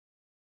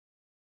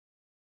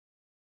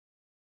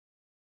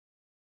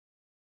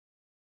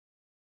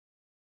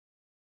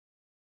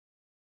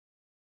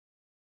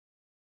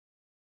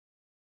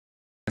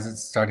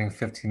it's starting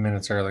 15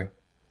 minutes early.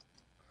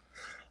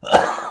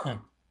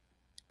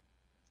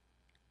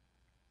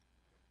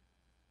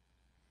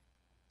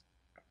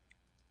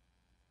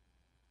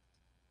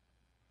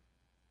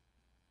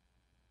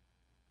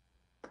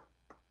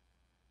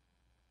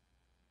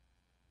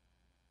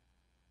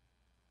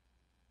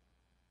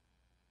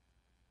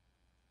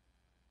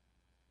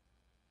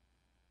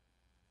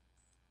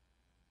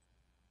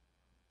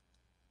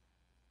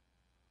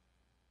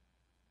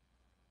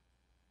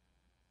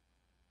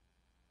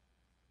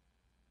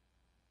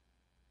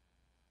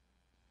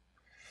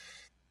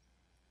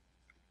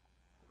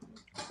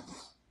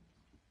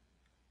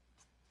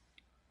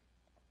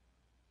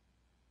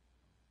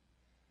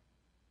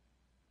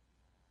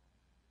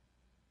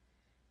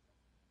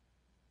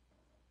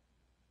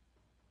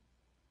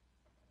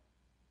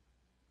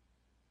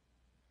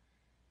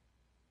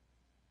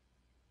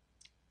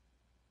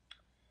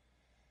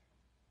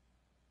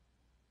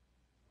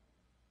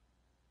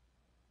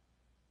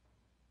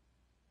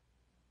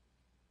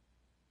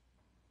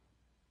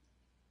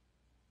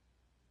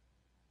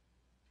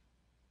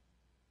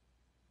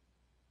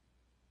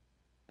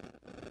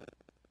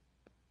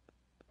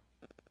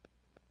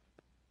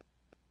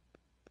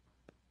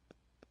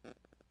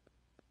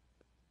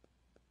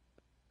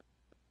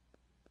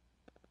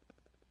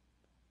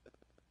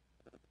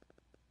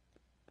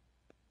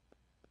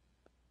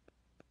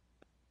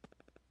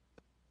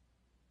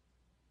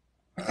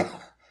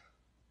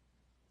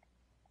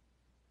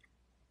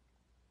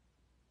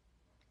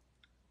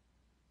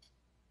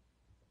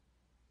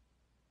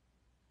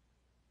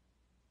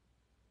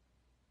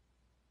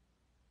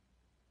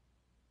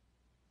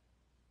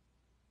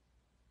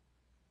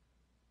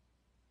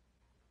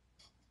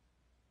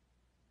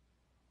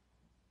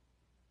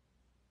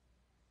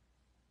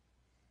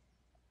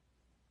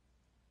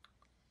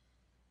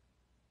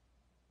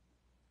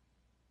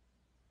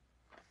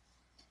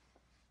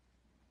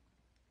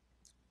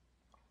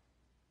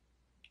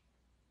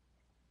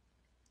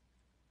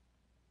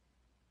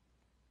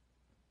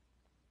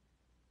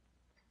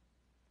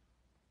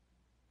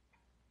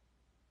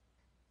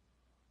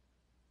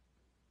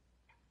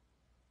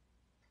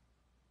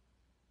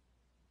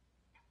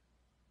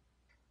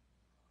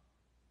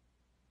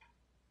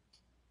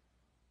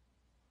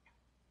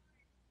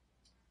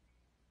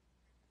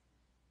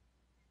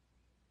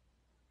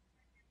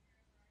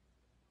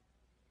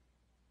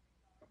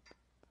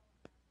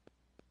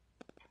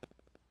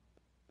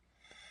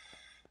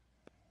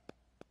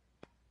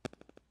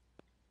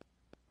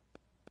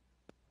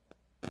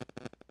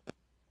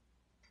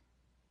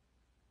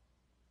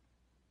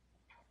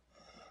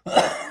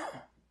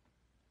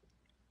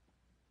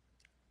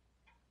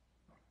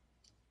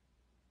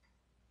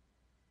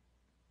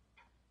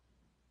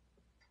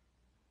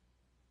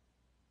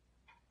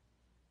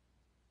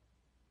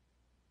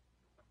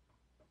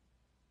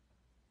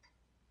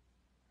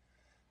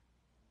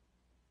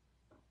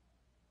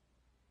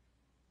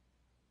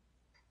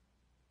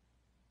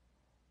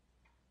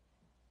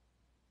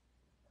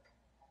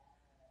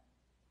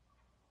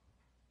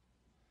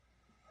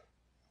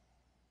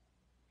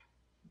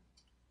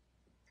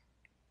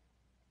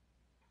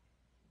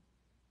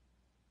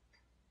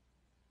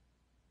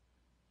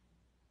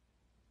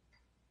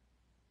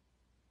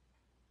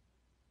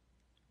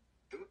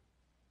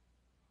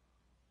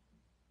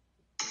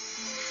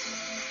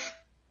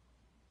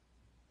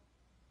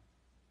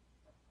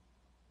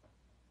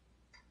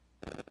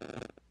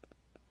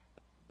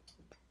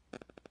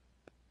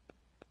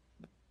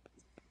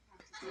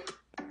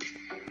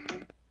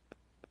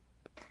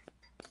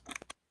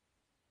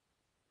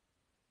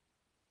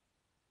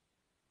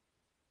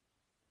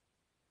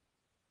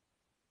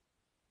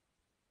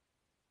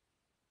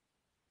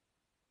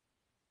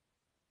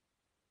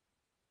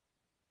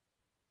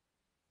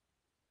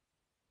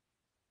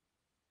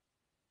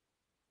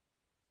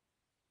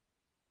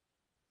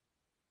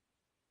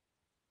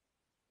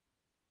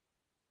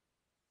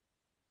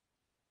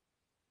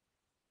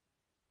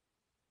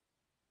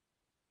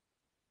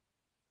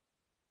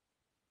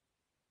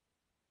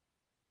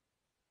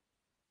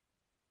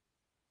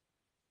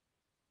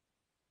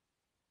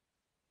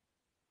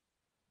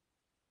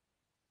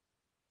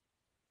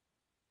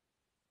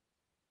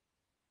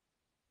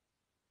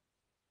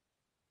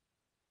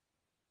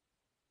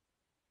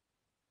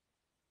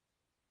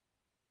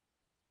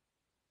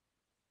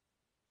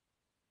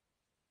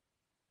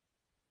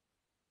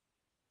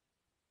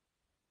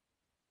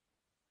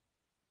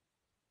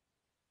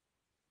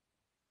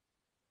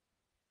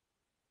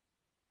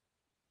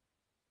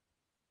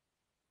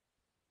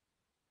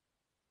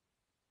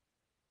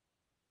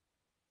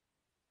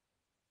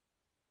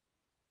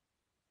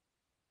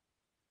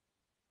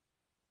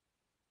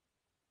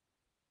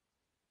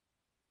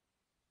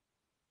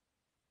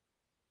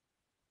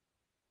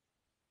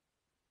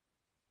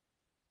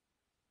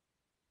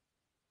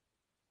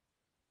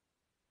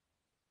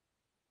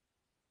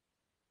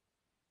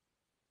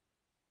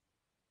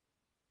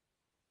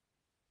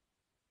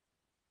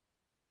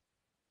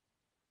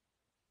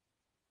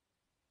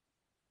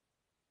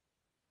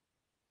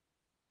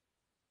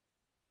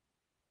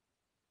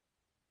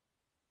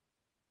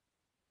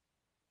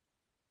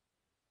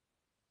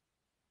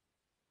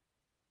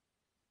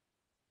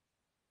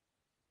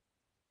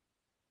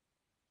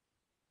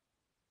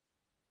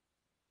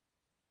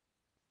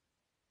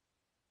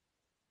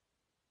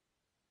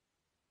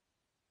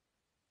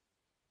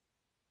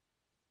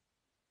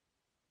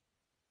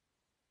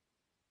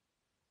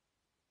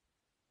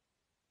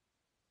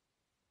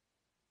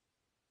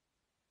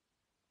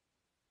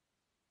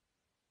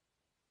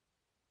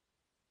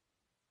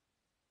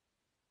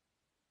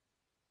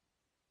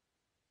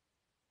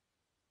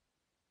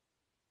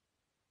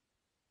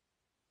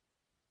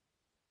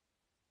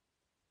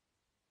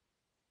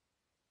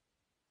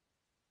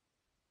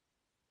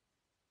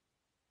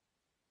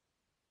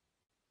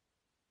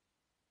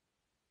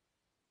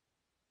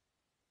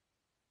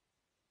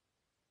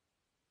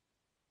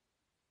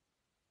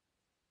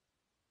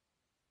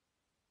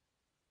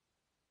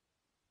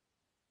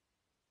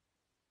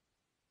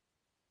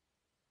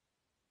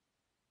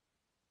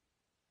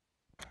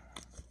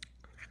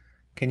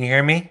 Can you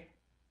hear me?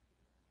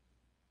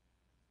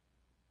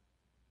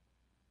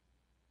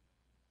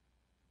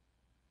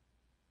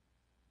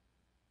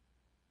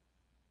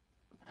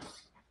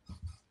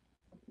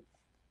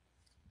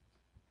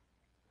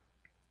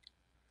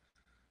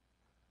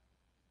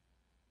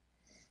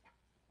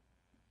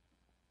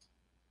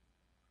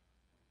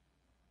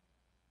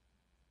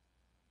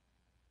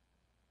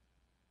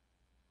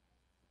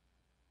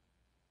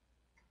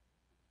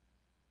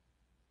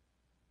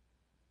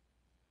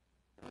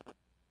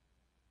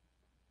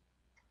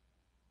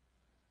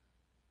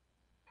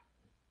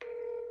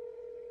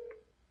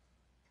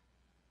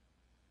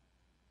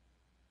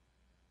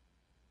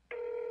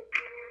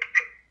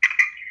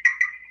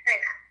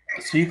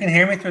 So you can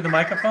hear me through the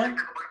microphone? Yes,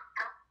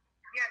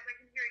 I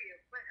can hear you.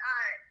 But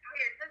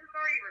hey, it says it's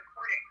already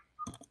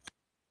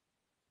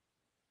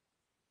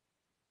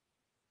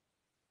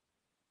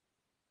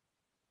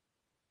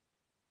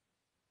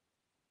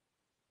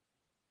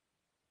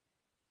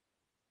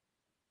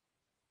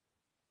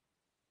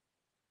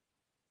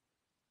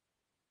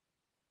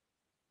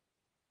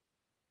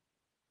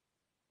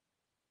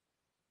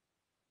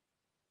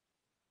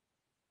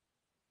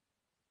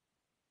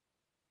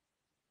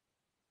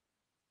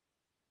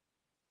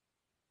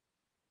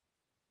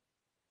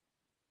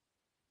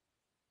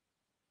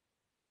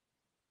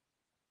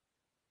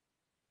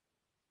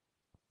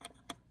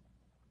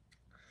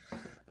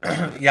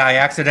recording. Yeah, I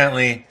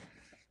accidentally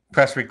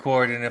press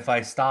record, and if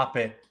I stop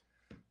it,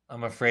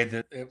 I'm afraid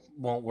that it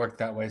won't work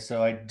that way.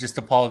 So I just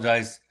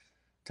apologize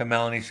to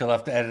Melanie. She'll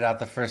have to edit out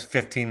the first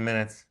 15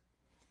 minutes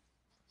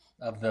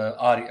of the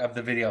audio of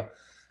the video.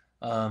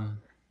 Um,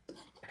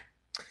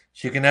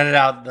 she can edit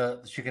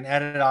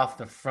off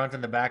the front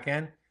and the back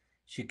end.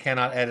 She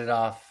cannot edit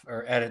off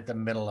or edit the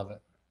middle of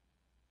it.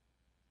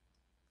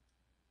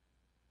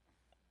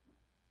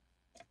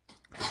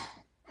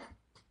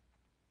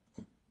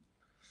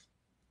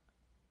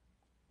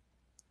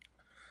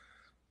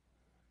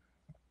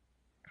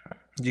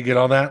 Did you get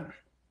all that?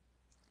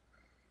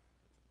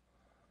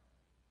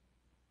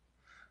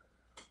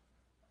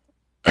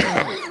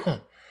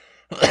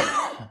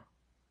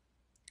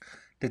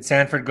 Did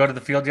Sanford go to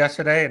the field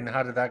yesterday, and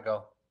how did that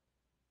go?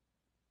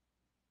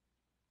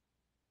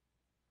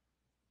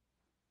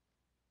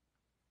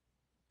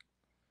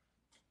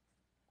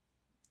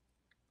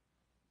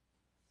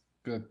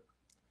 Good.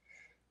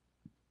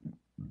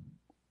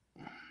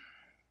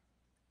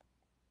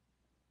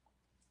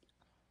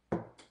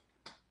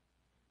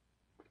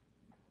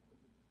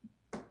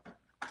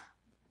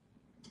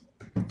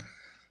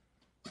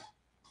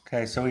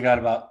 Okay, so we got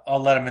about.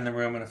 I'll let him in the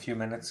room in a few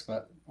minutes,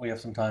 but we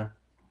have some time.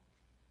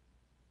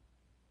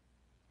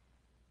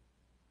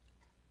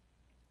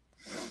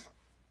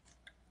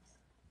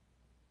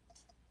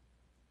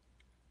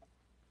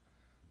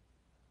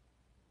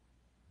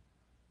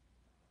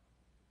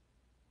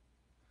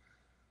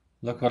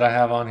 Look what I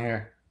have on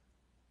here.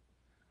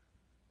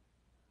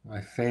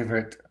 My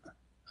favorite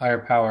higher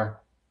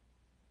power.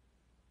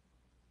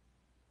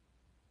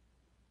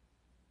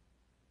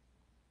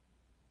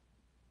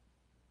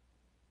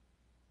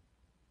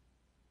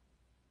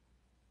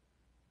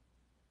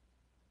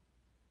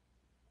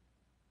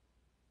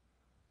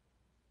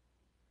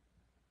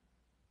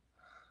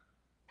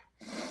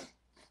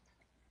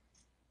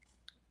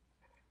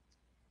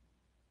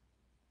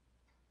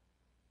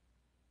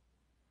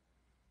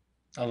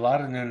 A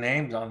lot of new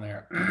names on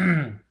there.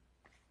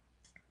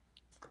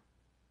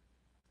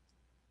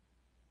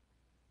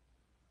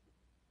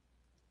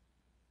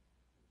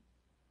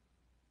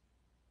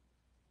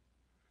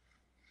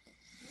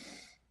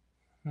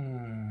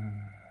 Hmm.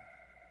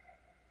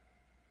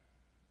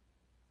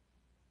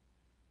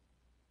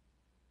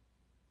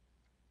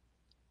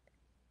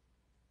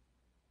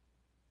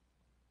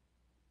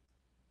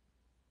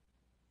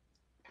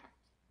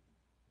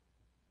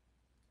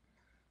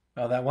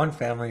 Oh, that one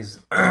family's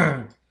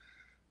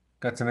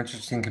got some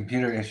interesting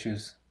computer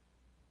issues.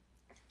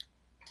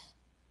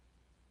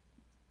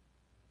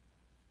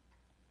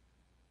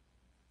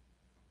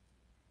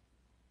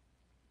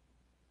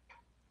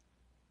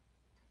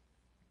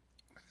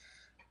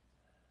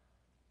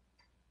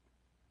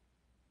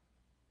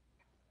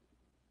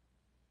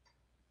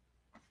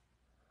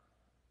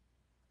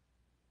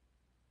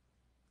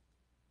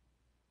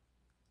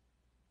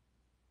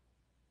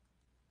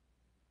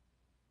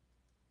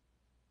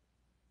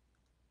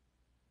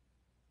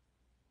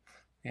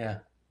 Yeah.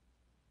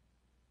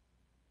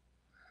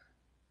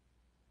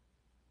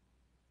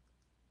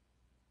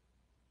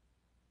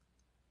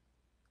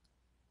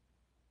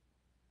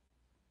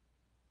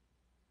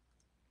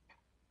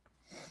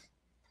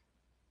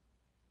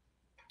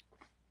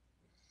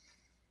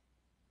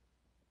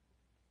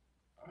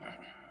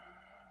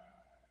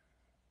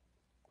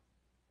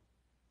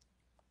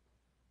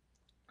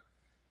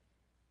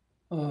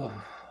 Oh.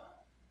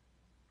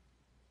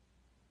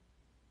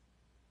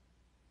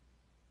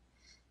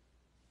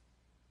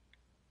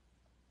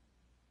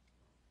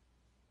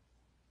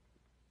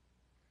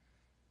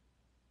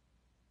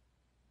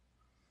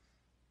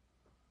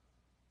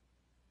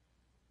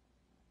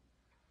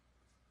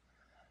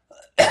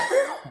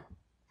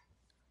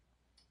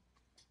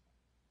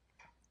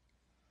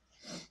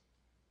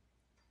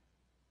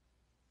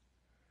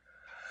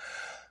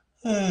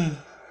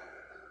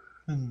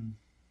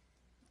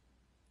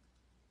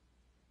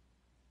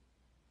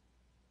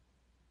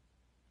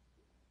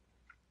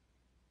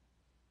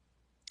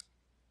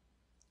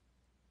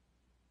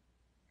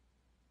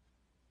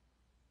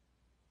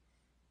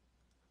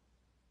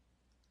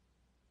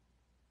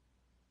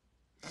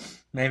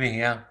 Maybe,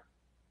 yeah.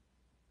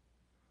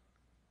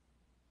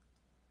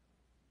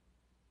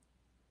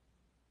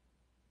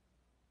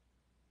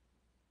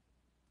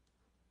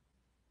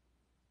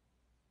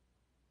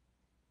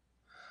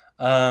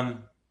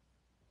 Um,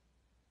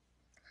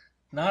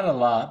 Not a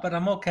lot, but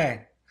I'm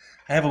okay.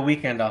 I have a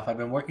weekend off. I've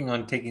been working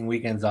on taking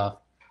weekends off.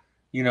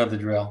 You know the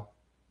drill.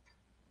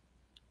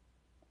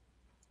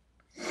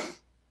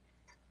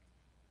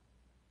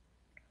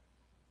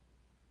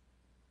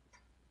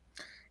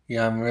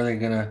 Yeah, I'm really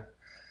gonna.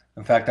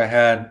 In fact, I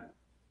had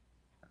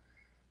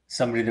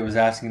somebody that was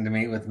asking to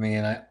meet with me,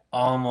 and I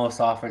almost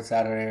offered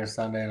Saturday or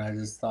Sunday, and I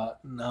just thought,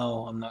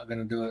 no, I'm not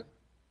gonna do it.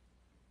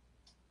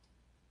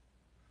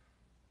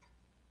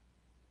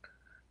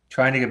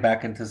 Trying to get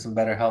back into some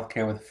better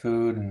healthcare with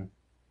food and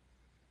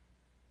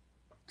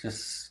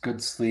just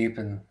good sleep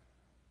and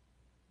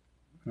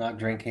not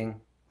drinking.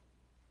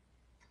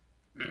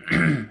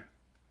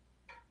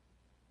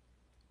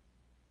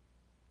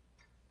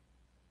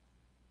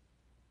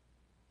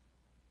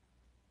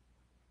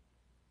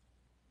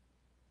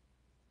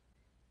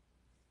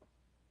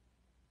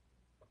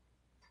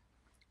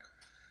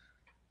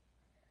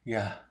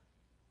 Yeah,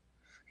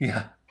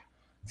 yeah.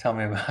 Tell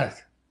me about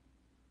it.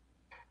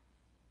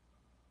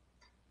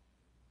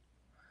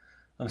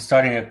 I'm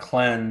starting a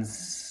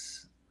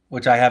cleanse,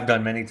 which I have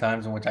done many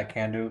times and which I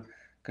can do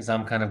because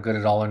I'm kind of good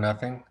at all or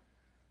nothing.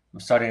 I'm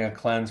starting a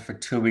cleanse for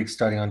 2 weeks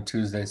starting on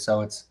Tuesday.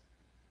 So it's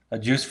a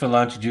juice for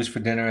lunch, a juice for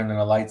dinner, and then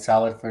a light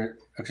salad for,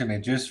 excuse me, a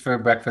juice for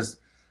breakfast,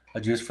 a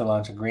juice for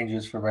lunch, a green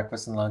juice for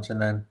breakfast and lunch,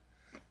 and then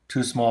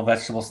two small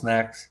vegetable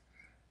snacks,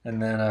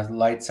 and then a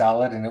light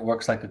salad. And it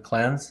works like a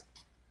cleanse.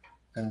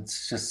 And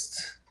it's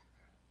just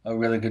a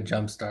really good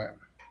jump start.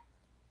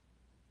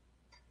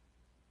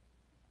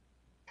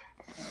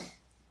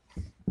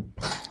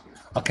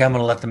 Okay, I'm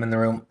going to let them in the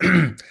room,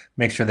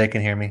 make sure they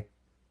can hear me.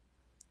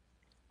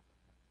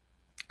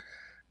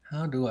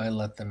 How do I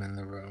let them in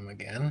the room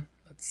again?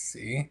 Let's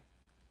see.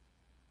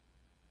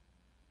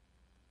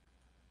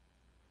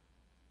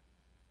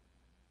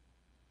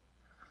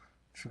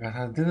 Forgot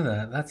how to do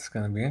that. That's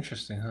going to be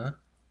interesting, huh?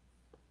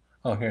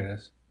 Oh, here it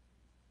is.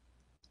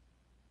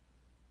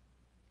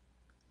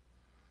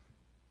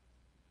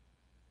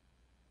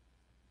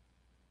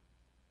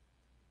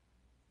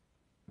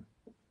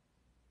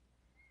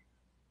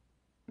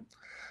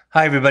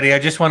 Hi, everybody. I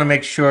just want to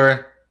make sure.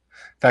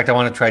 In fact, I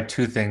want to try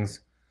two things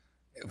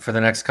for the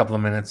next couple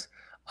of minutes.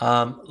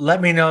 Let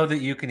me know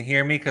that you can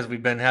hear me because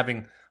we've been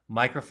having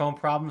microphone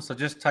problems. So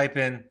just type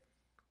in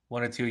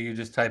one or two. You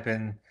just type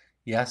in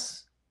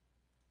yes.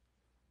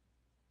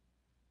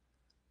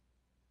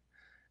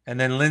 And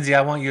then, Lindsay, I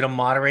want you to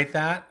moderate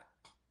that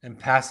and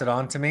pass it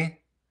on to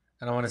me.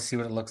 And I want to see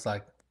what it looks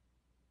like.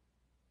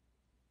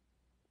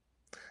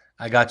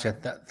 I got you.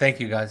 Thank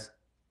you, guys.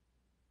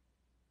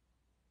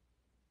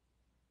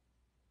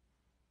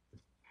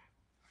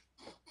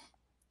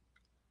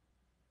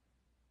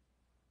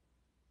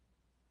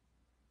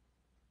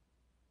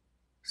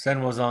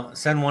 Send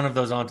one of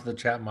those onto the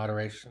chat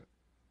moderation.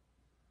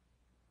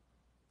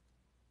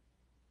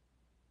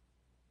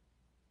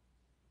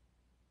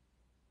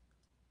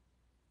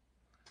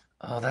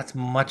 Oh, that's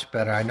much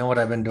better. I know what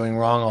I've been doing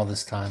wrong all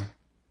this time.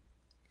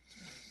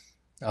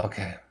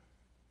 Okay.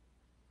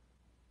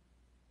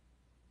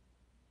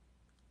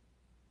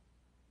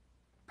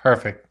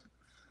 Perfect.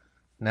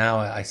 Now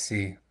I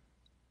see.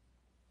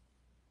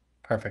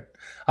 Perfect.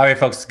 All right,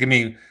 folks, give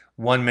me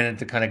 1 minute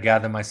to kind of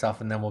gather myself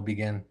and then we'll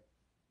begin.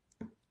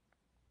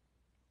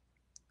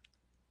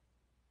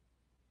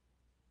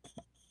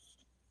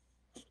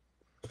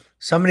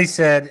 Somebody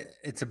said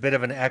it's a bit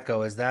of an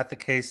echo. Is that the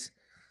case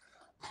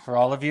for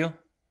all of you?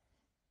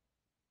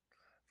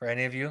 For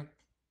any of you?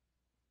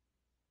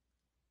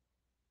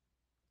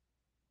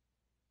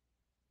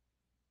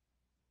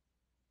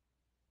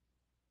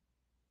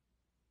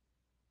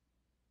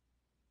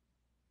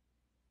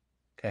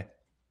 Okay.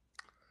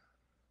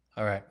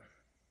 All right.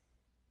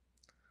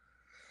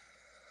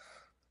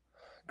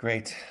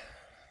 Great.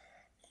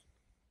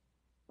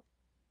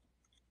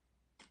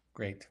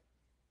 Great.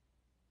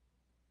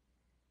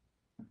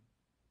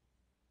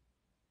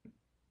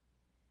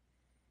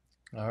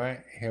 All right,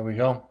 here we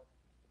go.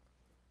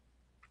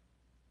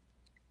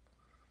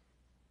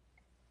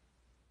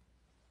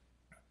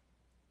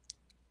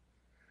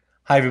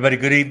 Hi, everybody.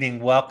 Good evening.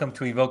 Welcome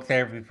to Evoke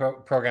Therapy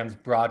Program's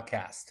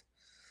broadcast.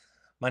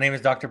 My name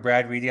is Dr.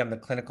 Brad Reedy. I'm the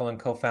clinical and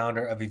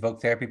co-founder of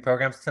Evoke Therapy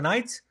Programs.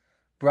 Tonight's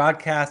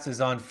broadcast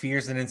is on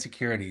fears and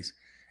insecurities.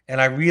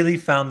 And I really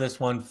found this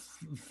one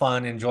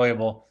fun,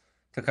 enjoyable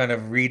to kind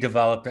of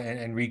redevelop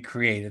and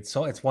recreate. It's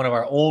one of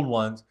our old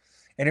ones,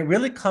 and it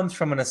really comes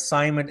from an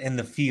assignment in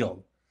the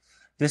field.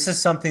 This is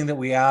something that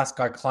we ask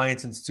our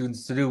clients and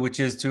students to do, which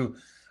is to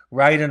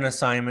write an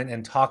assignment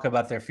and talk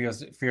about their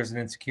fears and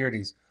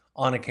insecurities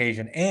on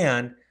occasion.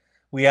 And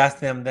we ask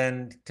them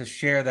then to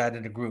share that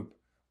in a group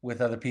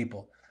with other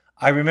people.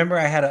 I remember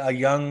I had a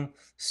young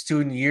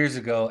student years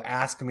ago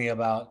ask me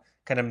about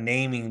kind of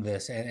naming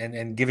this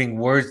and giving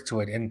words to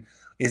it. And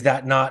is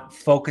that not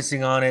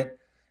focusing on it?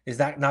 Is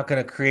that not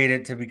going to create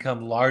it to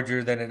become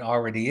larger than it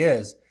already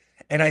is?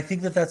 And I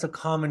think that that's a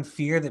common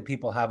fear that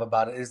people have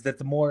about it, is that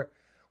the more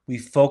we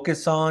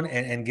focus on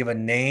and give a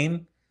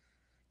name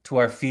to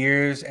our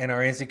fears and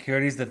our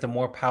insecurities, that the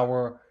more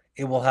power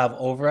it will have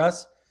over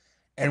us.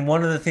 And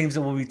one of the things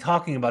that we'll be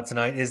talking about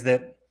tonight is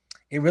that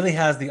it really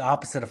has the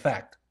opposite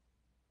effect.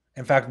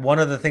 In fact, one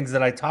of the things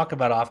that I talk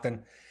about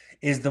often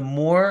is the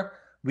more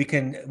we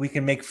can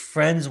make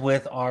friends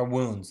with our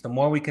wounds, the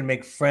more we can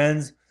make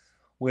friends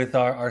with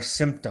our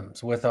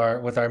symptoms, with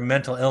our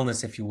mental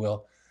illness, if you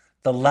will,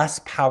 the less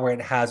power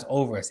it has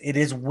over us. It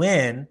is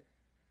when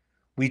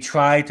we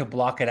try to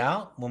block it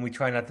out, when we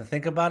try not to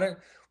think about it,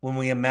 when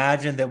we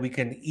imagine that we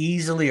can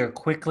easily or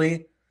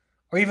quickly,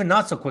 or even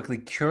not so quickly,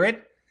 cure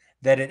it,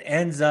 that it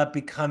ends up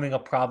becoming a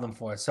problem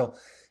for us. So,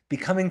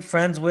 becoming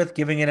friends with,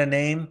 giving it a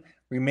name,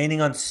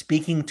 remaining on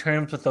speaking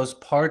terms with those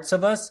parts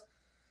of us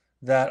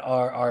that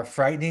are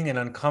frightening and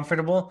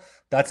uncomfortable,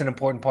 that's an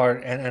important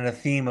part and a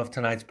theme of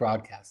tonight's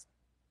broadcast.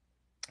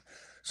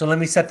 So, let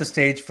me set the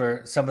stage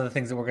for some of the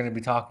things that we're going to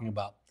be talking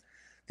about.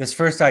 This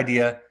first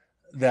idea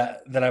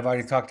that I've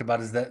already talked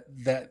about is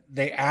that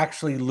they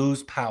actually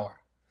lose power.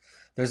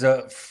 There's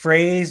a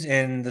phrase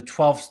in the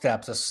 12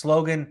 steps, a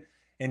slogan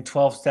in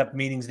 12-step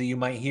meetings that you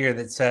might hear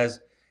that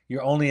says,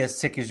 "You're only as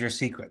sick as your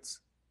secrets."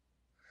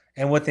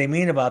 And what they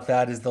mean about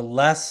that is the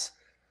less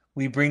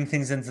we bring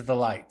things into the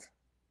light,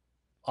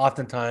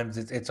 oftentimes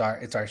it's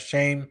our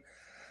shame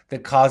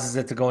that causes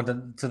it to go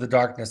into the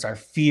darkness, our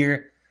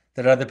fear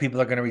that other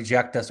people are going to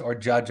reject us or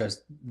judge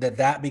us,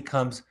 that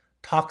becomes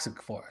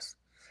toxic for us.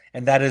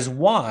 And that is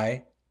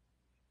why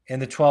in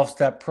the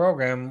 12-step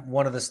program,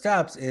 one of the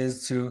steps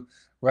is to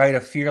write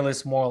a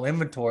fearless moral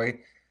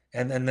inventory.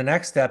 And then the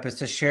next step is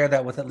to share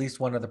that with at least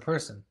one other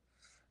person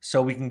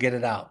so we can get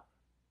it out.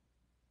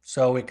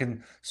 So it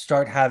can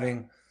start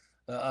having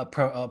a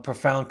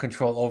profound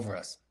control over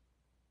us.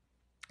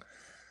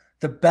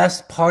 The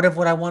best part of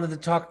what I wanted to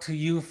talk to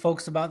you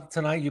folks about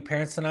tonight, you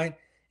parents tonight,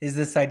 is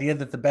this idea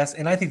that the best,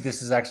 and I think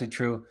this is actually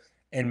true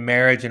in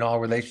marriage and all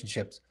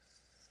relationships,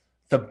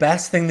 the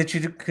best thing that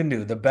you can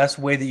do, the best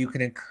way that you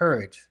can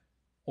encourage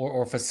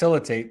or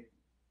facilitate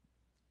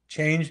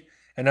change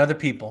in other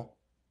people,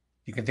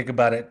 you can think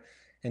about it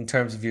in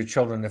terms of your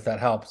children if that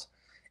helps,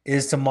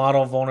 is to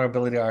model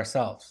vulnerability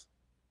ourselves.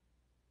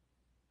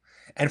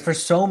 And for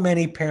so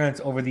many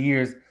parents over the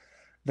years,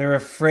 they're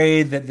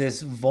afraid that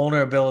this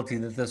vulnerability,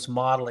 that this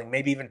modeling,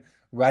 maybe even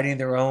writing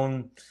their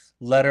own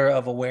letter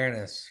of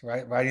awareness,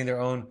 right? Writing their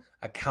own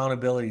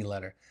accountability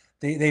letter.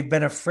 They've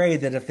been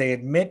afraid that if they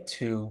admit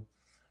to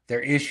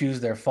their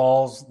issues, their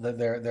falls,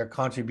 their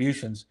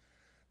contributions,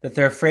 that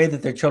they're afraid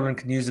that their children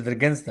can use it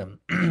against them.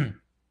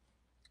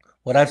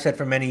 What I've said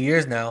for many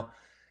years now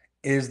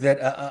is that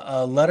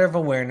a letter of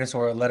awareness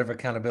or a letter of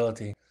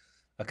accountability,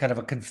 a kind of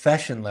a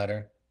confession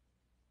letter,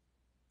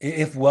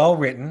 if well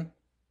written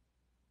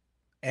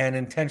and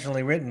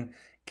intentionally written,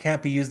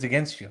 can't be used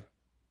against you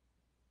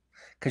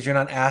because you're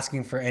not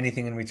asking for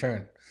anything in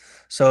return.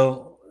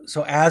 So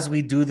as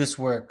we do this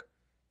work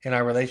in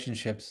our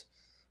relationships,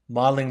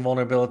 modeling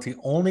vulnerability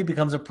only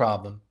becomes a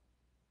problem,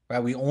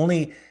 right? We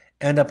only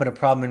end up in a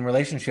problem in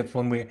relationships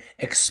when we're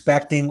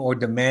expecting or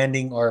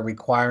demanding or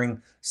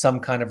requiring some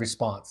kind of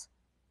response.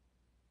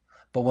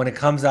 But when it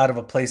comes out of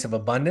a place of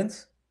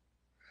abundance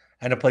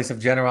and a place of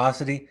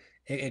generosity,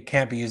 it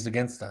can't be used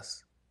against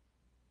us.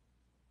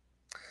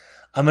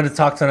 I'm going to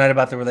talk tonight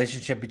about the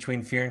relationship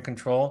between fear and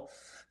control.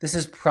 This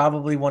is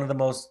probably one of the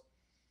most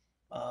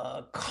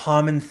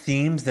common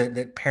themes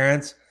that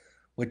parents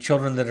with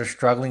children that are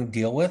struggling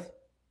deal with.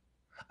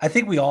 I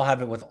think we all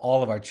have it with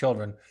all of our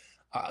children.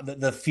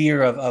 The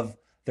fear of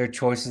their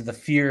choices, the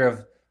fear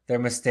of their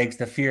mistakes,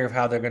 the fear of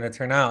how they're going to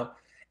turn out.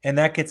 And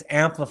that gets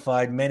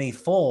amplified many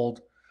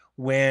fold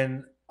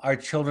when our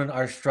children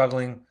are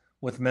struggling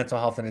with mental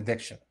health and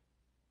addiction,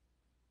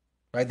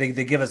 right? They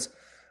give us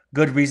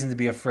good reason to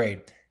be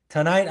afraid.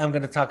 Tonight, I'm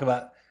going to talk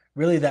about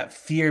really that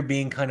fear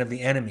being kind of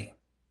the enemy.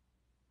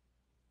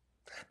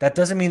 That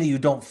doesn't mean that you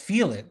don't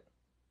feel it.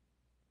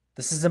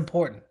 This is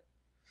important.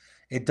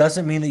 It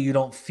doesn't mean that you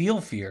don't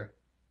feel fear.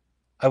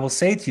 I will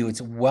say to you,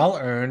 it's well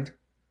earned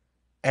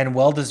and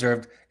well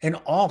deserved in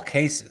all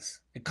cases.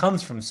 It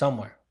comes from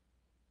somewhere.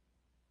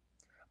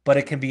 But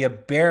it can be a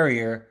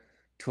barrier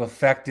to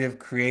effective,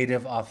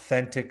 creative,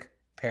 authentic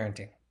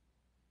parenting.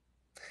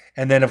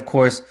 And then, of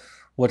course,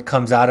 what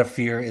comes out of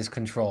fear is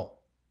control,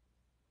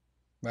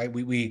 right?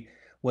 We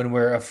when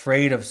we're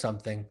afraid of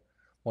something,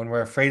 when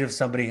we're afraid of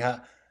somebody,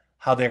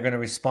 how they're going to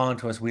respond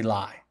to us, we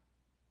lie.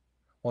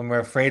 When we're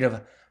afraid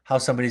of how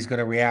somebody's going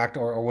to react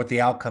or what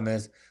the outcome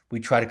is,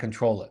 we try to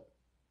control it.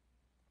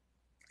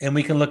 And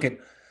we can look at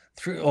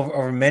through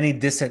over many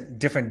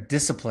different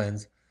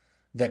disciplines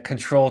that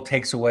control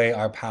takes away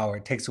our power,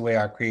 it takes away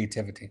our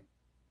creativity.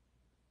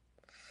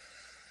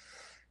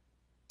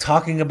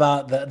 talking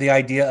about the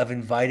idea of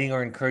inviting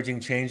or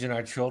encouraging change in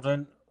our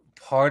children,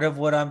 part of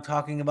what I'm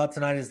talking about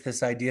tonight is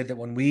this idea that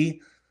when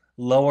we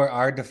lower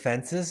our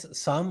defenses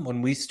some,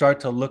 when we start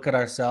to look at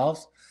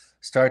ourselves,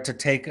 start to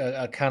take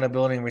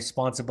accountability and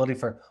responsibility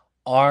for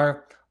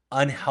our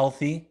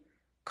unhealthy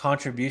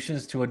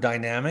contributions to a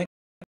dynamic,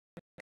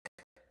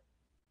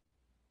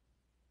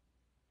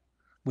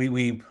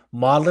 we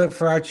model it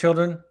for our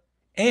children,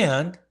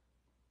 and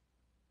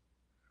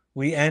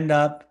we end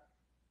up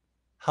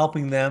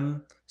helping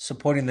them,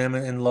 supporting them,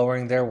 and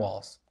lowering their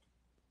walls.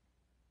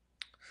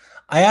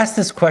 I asked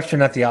this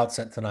question at the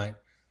outset tonight.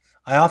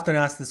 I often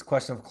ask this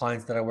question of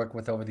clients that I work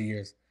with over the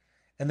years.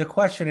 And the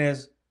question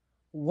is,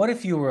 what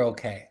if you were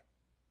okay?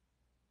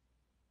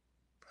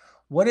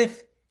 What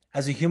if,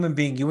 as a human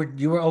being,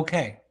 you were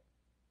okay?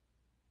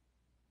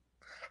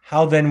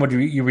 How then would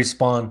you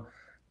respond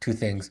to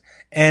things?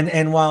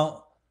 And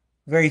while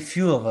very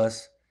few of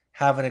us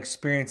have an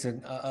experience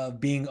of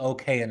being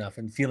okay enough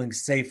and feeling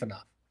safe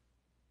enough,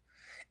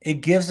 it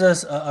gives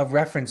us a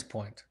reference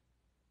point.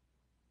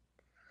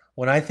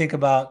 When I think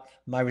about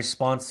my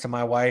response to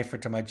my wife or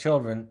to my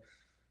children,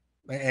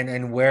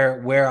 and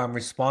where I'm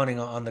responding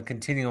on the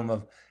continuum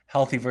of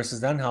healthy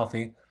versus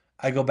unhealthy,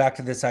 I go back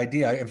to this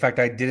idea. In fact,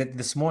 I did it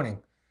this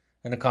morning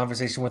in a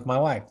conversation with my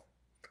wife.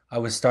 I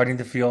was starting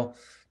to feel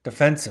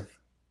defensive,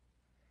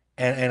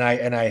 and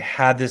I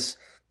had this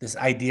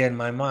idea in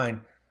my mind.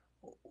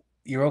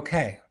 You're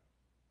okay.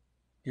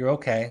 You're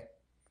okay.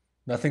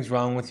 Nothing's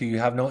wrong with you. You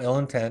have no ill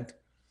intent,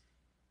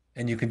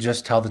 and you can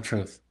just tell the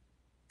truth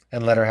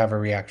and let her have a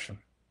reaction.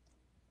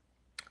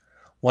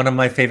 One of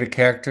my favorite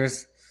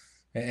characters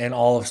in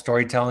all of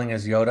storytelling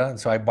is Yoda, and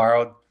so I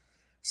borrowed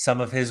some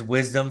of his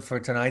wisdom for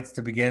tonight's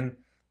to begin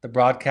the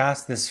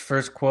broadcast. This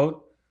first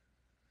quote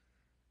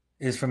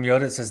is from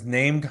Yoda. It says,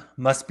 "Named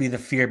must be the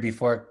fear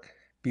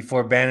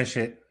before banish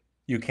it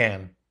you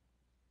can."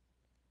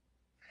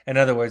 In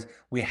other words,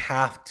 we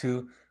have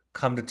to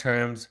come to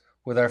terms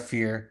with our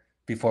fear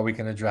before we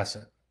can address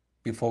it,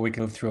 before we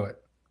can move through it.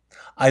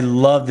 I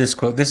love this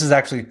quote. This is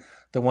actually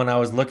the one I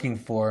was looking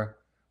for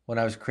when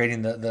I was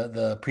creating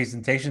the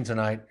presentation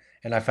tonight,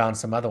 and I found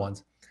some other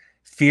ones.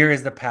 Fear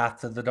is the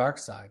path to the dark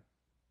side.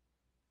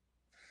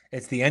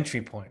 It's the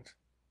entry point.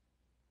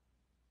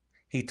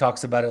 He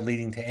talks about it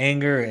leading to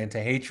anger and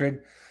to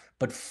hatred,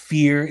 but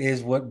fear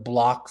is what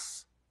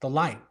blocks the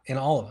light in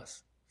all of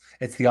us.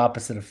 It's the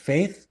opposite of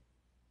faith.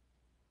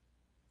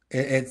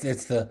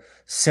 It's the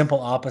simple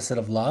opposite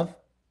of love.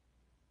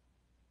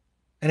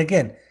 And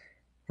again,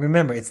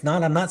 remember,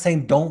 I'm not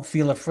saying don't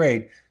feel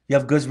afraid. You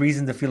have good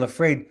reason to feel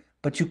afraid,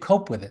 but you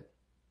cope with it.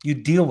 You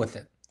deal with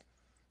it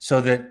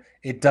so that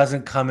it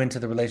doesn't come into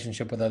the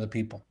relationship with other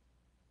people.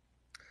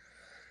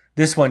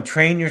 This one,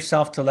 train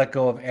yourself to let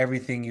go of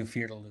everything you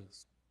fear to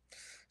lose.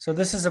 So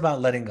this is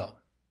about letting go.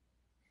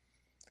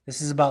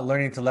 This is about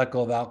learning to let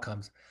go of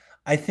outcomes.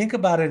 I think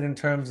about it in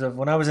terms of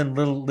when I was in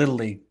little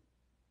league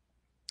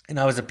and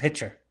I was a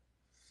pitcher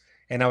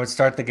and I would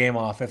start the game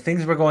off. If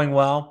things were going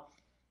well,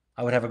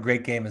 I would have a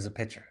great game as a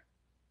pitcher.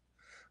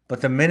 But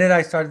the minute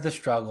I started to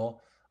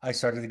struggle, I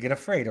started to get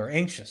afraid or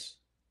anxious,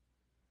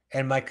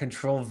 and my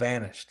control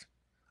vanished.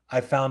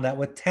 I found that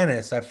with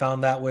tennis. I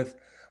found that with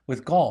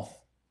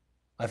golf.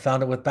 I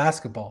found it with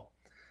basketball.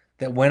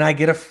 That when I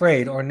get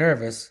afraid or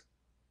nervous,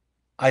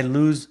 I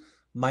lose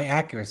my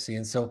accuracy.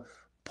 And so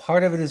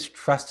part of it is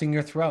trusting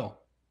your throw,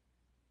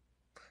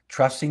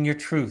 trusting your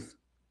truth.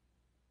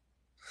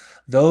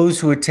 Those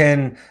who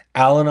attend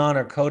Al-Anon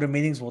or CODA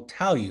meetings will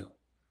tell you,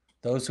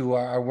 those who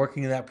are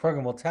working in that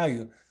program will tell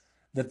you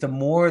that the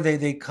more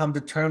they come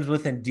to terms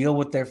with and deal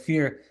with their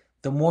fear,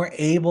 the more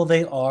able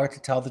they are to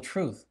tell the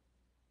truth.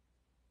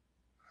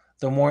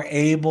 The more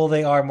able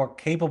they are, more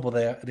capable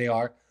they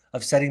are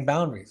of setting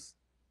boundaries.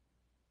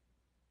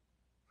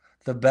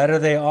 The better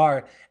they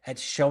are at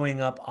showing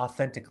up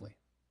authentically.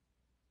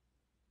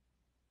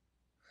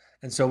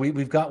 And so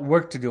we've got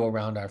work to do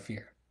around our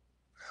fear.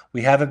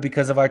 We have it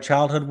because of our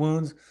childhood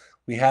wounds.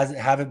 We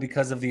have it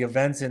because of the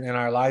events in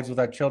our lives with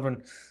our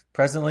children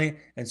presently.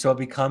 And so it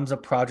becomes a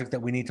project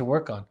that we need to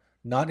work on,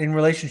 not in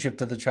relationship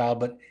to the child,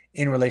 but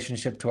in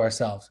relationship to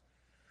ourselves.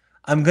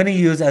 I'm going to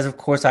use, as of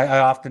course I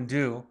often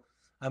do,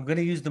 I'm going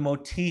to use the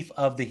motif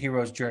of the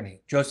hero's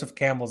journey, Joseph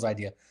Campbell's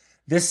idea.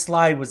 This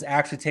slide was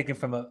actually taken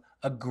from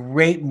a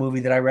great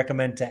movie that I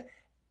recommend to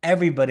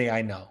everybody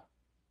I know,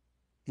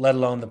 let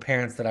alone the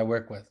parents that I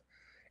work with.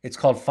 It's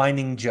called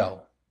Finding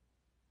Joe,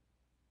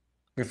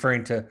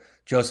 referring to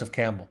Joseph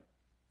Campbell.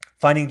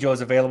 Finding Joe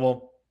is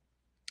available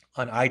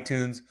on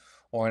iTunes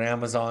or on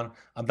Amazon.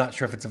 I'm not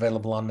sure if it's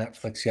available on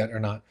Netflix yet or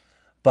not,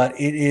 but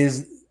it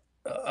is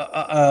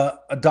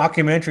a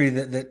documentary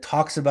that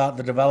talks about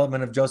the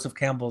development of Joseph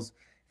Campbell's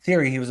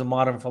theory. He was a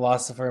modern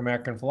philosopher,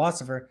 American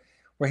philosopher,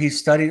 where he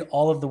studied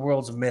all of the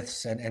world's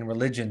myths and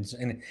religions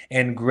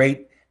and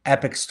great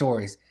epic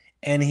stories.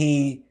 And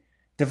he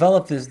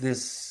developed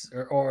this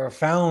or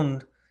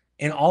found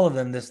in all of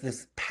them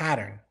this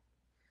pattern.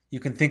 You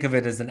can think of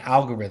it as an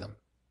algorithm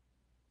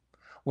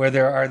where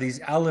there are these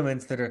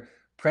elements that are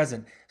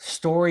present.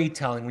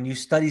 Storytelling, when you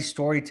study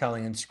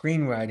storytelling and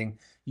screenwriting,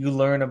 you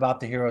learn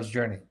about the hero's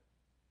journey.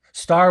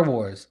 Star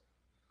Wars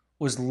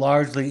was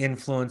largely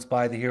influenced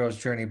by the hero's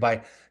journey,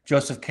 by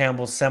Joseph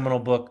Campbell's seminal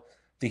book,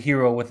 The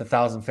Hero with a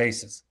Thousand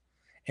Faces.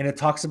 And it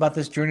talks about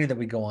this journey that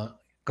we go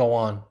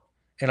on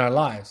in our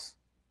lives.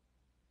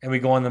 And we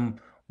go on them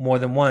more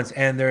than once.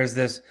 And there's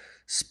this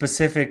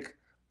specific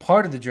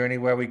part of the journey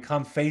where we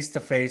come face to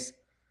face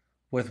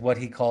with what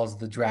he calls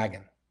the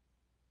dragon.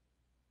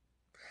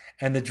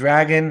 And the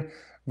dragon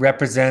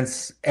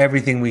represents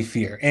everything we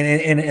fear.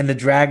 And the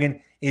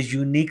dragon is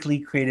uniquely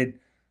created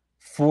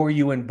for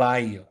you and by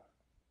you.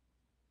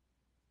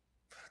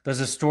 There's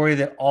a story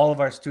that all of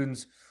our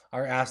students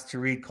are asked to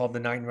read called The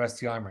Knight in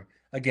Rusty Armor.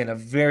 Again, a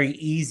very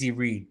easy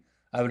read.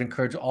 I would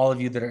encourage all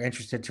of you that are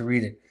interested to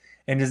read it.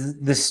 And it's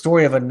this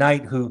story of a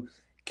knight who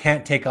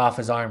can't take off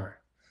his armor.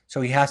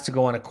 So he has to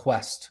go on a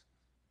quest,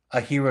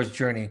 a hero's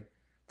journey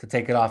to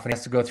take it off. And he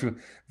has to go through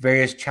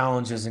various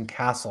challenges and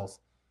castles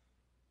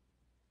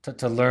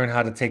to learn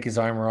how to take his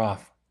armor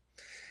off.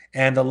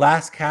 And the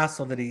last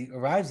castle that he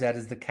arrives at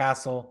is the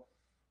castle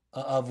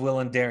of Will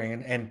and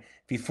Daring. And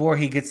before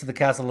he gets to the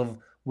castle of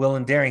Will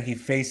and Daring, he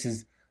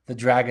faces the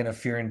dragon of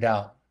fear and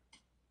doubt.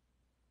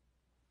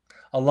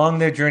 Along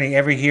their journey,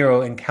 every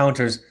hero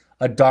encounters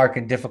a dark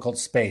and difficult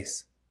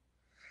space,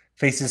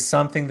 faces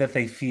something that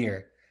they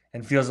fear,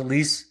 and feels, at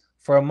least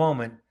for a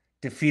moment,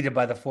 defeated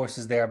by the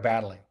forces they are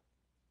battling.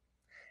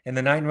 In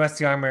The Knight in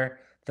Rusty Armor,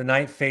 the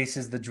knight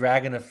faces the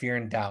dragon of fear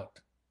and doubt.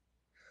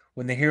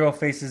 When the hero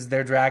faces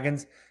their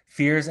dragons,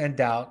 fears, and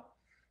doubt,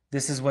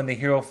 this is when the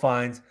hero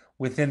finds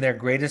within their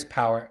greatest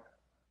power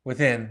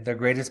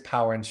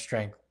and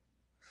strength.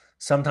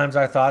 Sometimes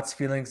our thoughts,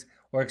 feelings,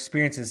 or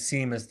experiences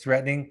seem as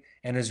threatening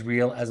and as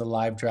real as a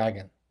live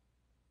dragon.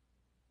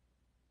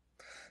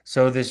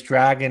 So this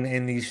dragon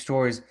in these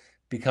stories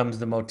becomes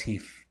the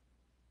motif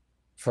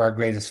for our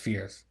greatest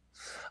fears.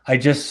 I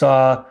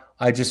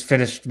just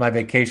finished my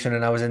vacation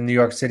and I was in New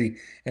York City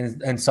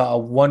and saw a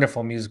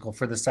wonderful musical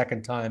for the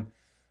second time.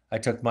 I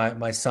took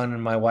my son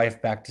and my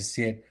wife back to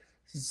see it,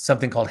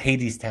 something called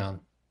Hadestown.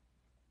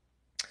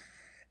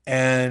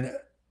 And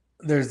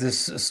there's this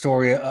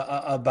story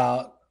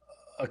about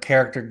a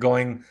character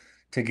going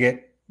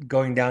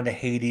down to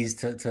Hades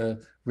to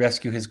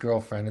rescue his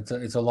girlfriend.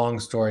 It's a long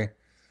story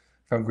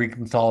from Greek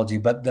mythology,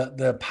 but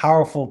the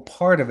powerful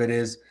part of it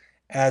is,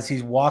 as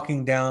he's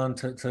walking down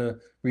to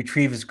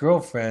retrieve his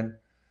girlfriend,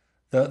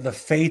 the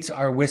fates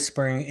are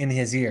whispering in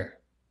his ear,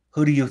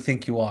 "Who do you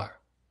think you are?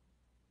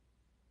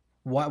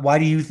 Why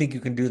do you think you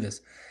can do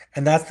this?"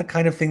 And that's the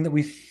kind of thing that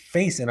we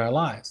face in our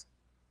lives.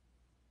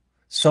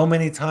 So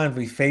many times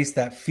we face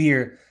that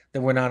fear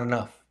that we're not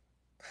enough.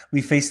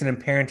 We face it in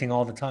parenting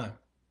all the time.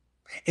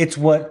 It's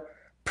what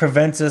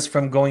prevents us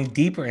from going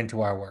deeper into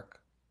our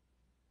work.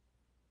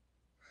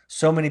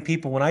 So many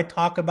people, when I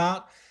talk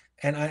about,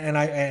 and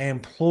I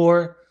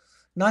implore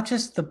not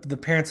just the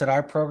parents at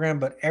our program,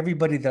 but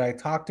everybody that I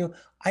talk to,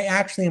 I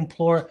actually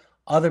implore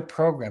other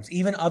programs,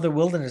 even other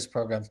wilderness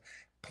programs.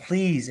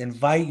 Please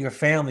invite your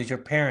families, your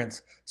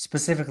parents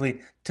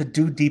specifically, to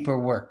do deeper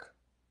work.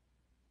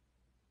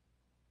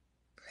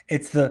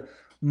 It's the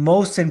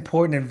most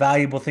important and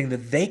valuable thing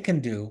that they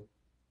can do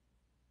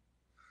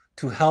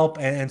to help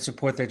and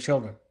support their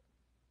children.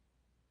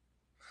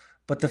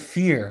 But the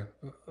fear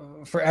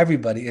for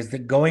everybody is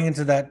that going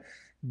into that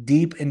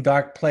deep and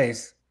dark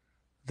place,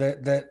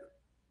 that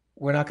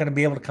we're not going to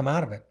be able to come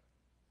out of it,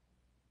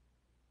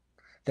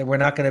 that we're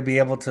not going to be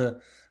able to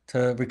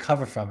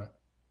recover from it,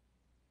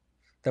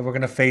 that we're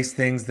going to face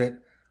things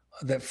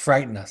that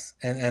frighten us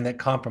and that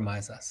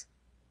compromise us.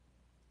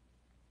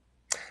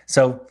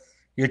 So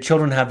your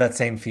children have that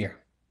same fear.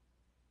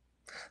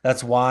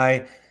 That's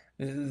why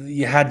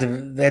they had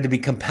to be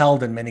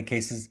compelled in many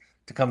cases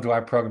to come to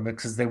our program,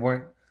 because they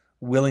weren't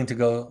willing to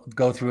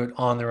go through it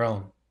on their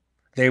own.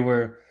 They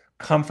were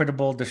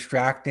comfortable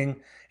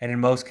distracting, and in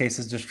most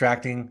cases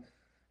distracting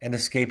and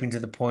escaping to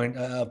the point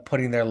of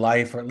putting their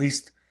life, or at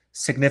least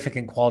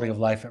significant quality of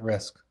life, at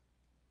risk.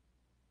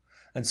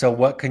 And so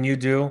what can you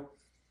do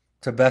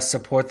to best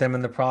support them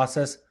in the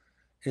process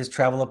is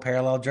travel a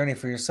parallel journey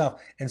for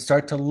yourself and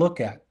start to look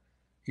at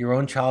your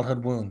own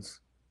childhood wounds,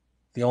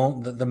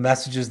 the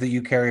messages that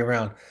you carry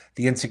around,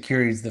 the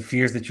insecurities, the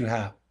fears that you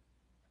have,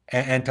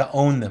 and to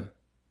own them.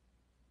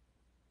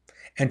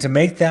 And to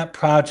make that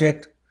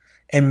project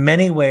in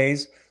many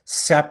ways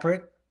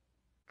separate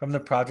from the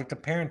project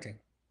of parenting.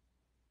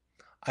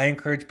 I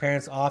encourage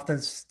parents often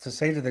to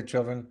say to their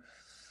children,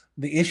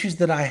 the issues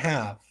that I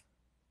have,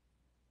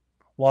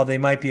 while they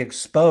might be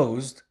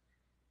exposed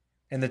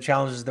in the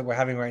challenges that we're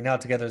having right now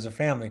together as a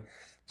family,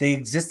 they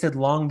existed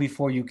long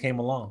before you came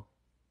along.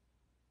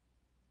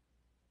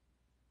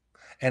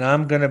 And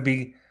I'm going to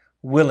be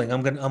willing,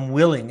 I'm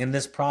willing in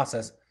this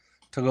process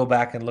to go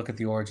back and look at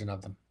the origin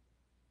of them.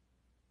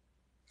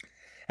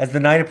 As the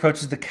knight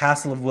approaches the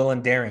castle of Will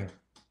and Daring,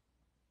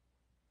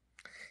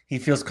 he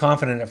feels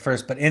confident at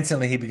first, but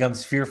instantly he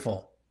becomes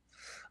fearful,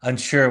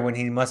 unsure when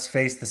he must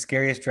face the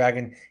scariest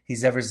dragon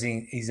he's ever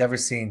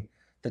seen,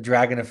 the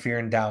dragon of fear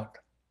and doubt.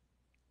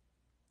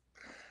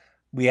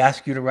 We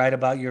ask you to write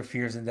about your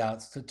fears and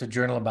doubts, to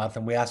journal about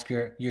them. We ask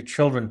your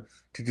children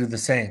to do the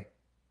same.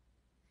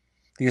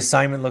 The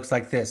assignment looks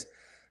like this: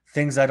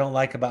 things I don't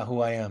like about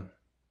who I am,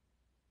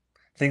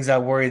 things I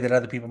worry that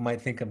other people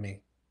might think of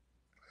me,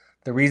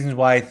 the reasons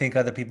why I think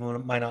other people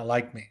might not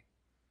like me,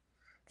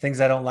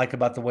 things I don't like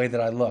about the way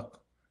that I look,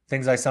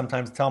 things I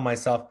sometimes tell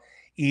myself,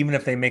 even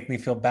if they make me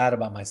feel bad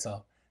about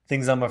myself,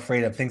 things I'm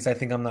afraid of, things I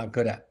think I'm not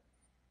good at.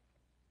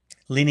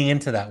 Leaning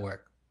into that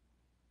work,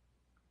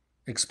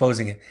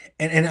 exposing it.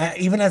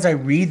 Even as I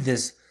read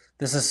this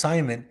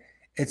assignment,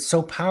 it's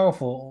so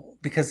powerful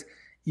because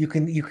you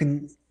can you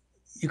can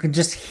you can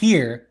just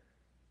hear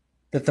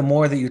that the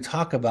more that you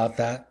talk about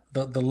that,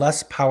 the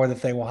less power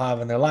that they will have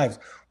in their lives.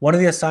 One of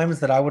the assignments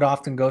that I would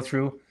often go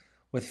through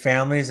with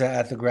families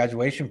at the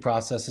graduation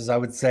process is I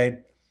would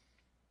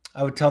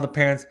tell the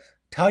parents,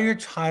 tell your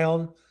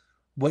child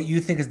what you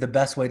think is the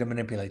best way to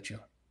manipulate you.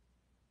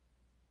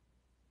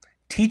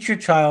 Teach your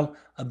child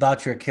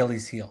about your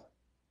Achilles heel.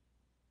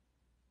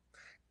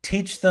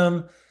 Teach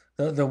them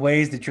the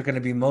ways that you're going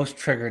to be most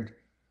triggered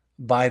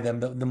by them,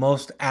 the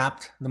most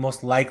apt, the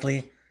most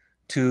likely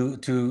to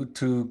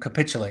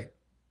capitulate.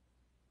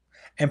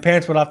 And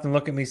parents would often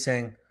look at me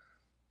saying,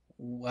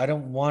 I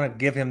don't want to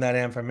give him that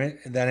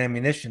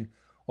ammunition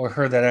or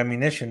her that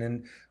ammunition.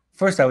 And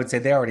first, I would say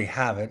they already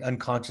have it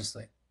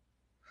unconsciously.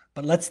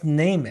 But let's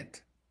name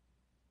it.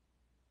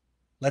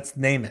 Let's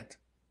name it.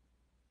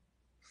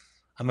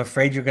 I'm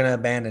afraid you're going to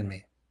abandon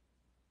me.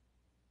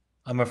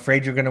 I'm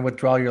afraid you're going to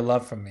withdraw your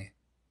love from me.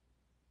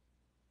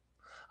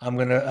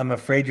 I'm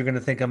afraid you're going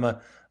to think I'm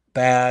a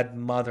bad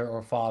mother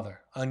or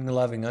father,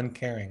 unloving,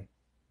 uncaring,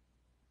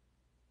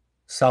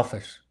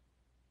 selfish.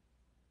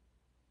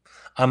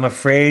 I'm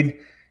afraid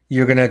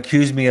you're going to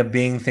accuse me of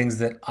being things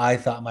that I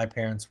thought my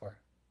parents were,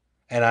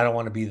 and I don't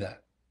want to be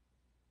that.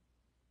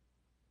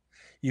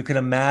 You can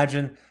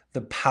imagine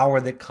the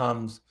power that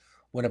comes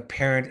when a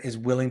parent is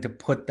willing to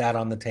put that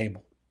on the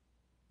table.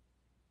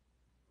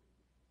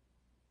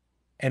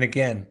 And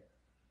again,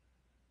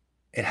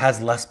 it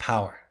has less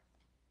power.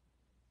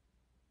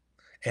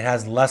 It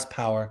has less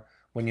power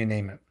when you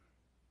name it.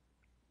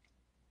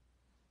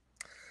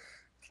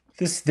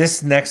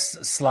 This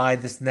next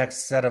slide, this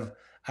next set of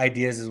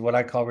ideas is what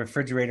I call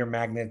refrigerator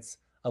magnets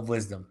of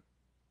wisdom.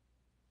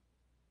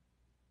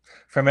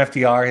 From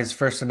FDR, his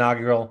first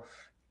inaugural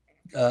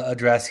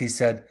address, he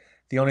said,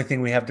 "The only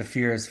thing we have to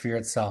fear is fear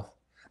itself."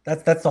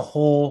 That's the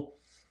whole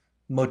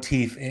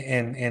motif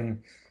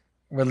in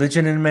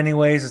religion. In many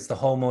ways, it's the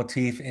whole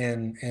motif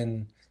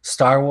in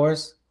Star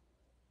Wars.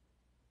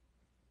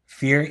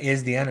 Fear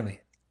is the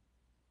enemy.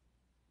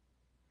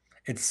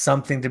 It's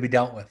something to be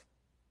dealt with.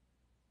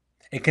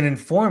 It can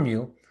inform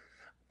you,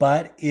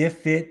 but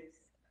if it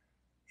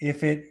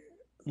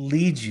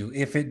leads you,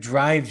 if it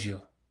drives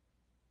you,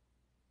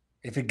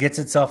 if it gets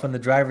itself in the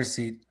driver's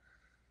seat,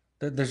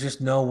 there's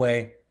just no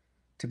way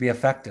to be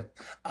effective.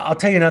 I'll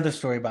tell you another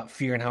story about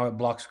fear and how it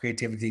blocks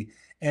creativity.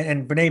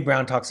 And Brene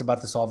Brown talks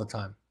about this all the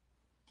time.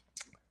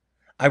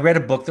 I read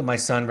a book that my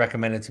son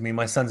recommended to me.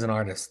 My son's an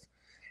artist,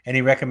 and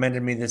he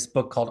recommended me this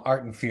book called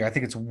Art and Fear. I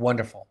think it's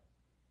wonderful.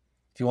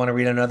 If you want to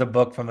read another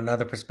book from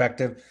another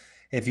perspective,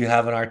 if you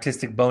have an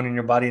artistic bone in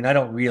your body, and I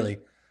don't really,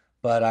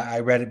 but I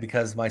read it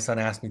because my son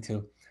asked me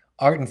to.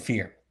 Art and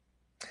Fear.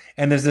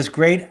 And there's this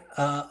great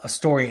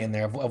story in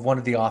there of one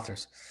of the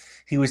authors.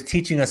 He was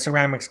teaching a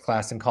ceramics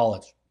class in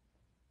college,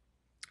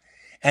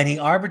 and he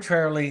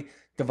arbitrarily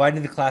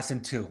divided the class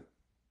in two.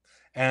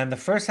 And the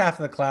first half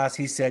of the class,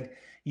 he said,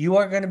 you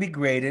are going to be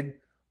graded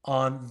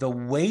on the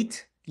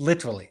weight,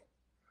 literally,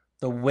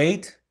 the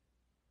weight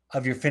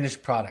of your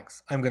finished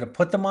products. I'm going to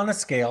put them on a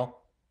scale,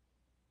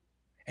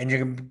 and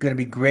you're going to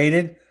be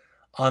graded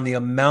on the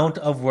amount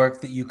of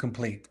work that you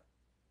complete.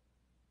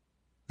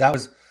 That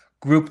was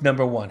group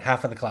number one,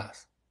 half of the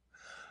class.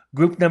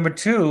 Group number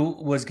two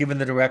was given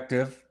the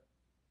directive,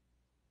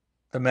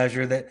 the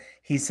measure that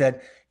he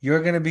said,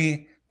 you're going to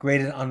be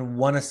graded on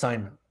one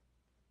assignment.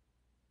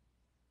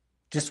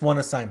 Just one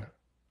assignment.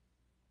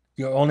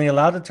 You're only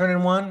allowed to turn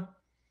in one,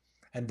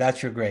 and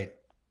that's your grade.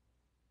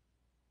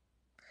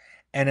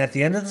 And at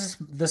the end of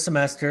the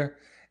semester,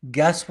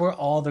 guess where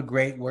all the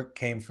great work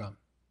came from?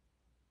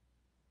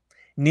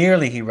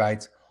 Nearly, he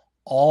writes,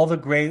 all the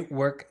great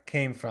work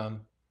came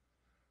from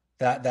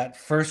that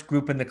first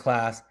group in the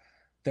class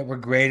that were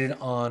graded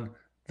on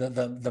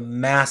the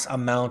mass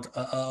amount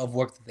of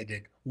work that they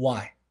did.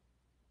 Why?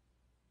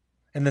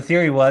 And the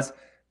theory was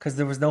because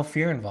there was no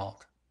fear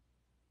involved.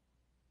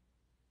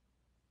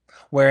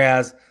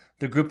 Whereas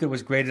the group that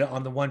was graded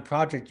on the one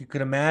project, you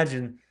could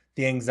imagine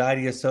the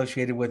anxiety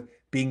associated with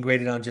being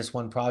graded on just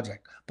one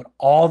project. But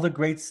all the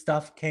great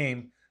stuff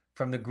came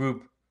from the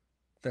group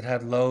that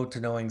had low to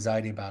no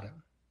anxiety about it.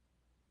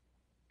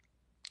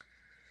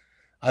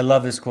 I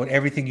love this quote.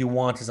 Everything you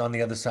want is on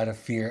the other side of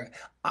fear.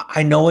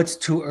 I know it's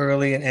too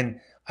early, and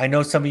I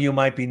know some of you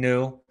might be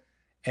new,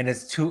 and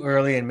it's too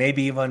early and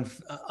maybe even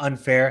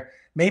unfair,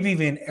 maybe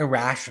even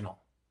irrational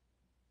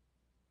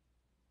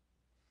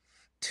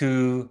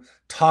to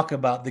talk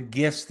about the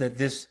gifts that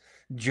this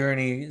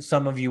journey,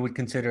 some of you would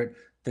consider it,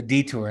 the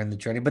detour in the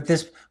journey, but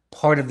this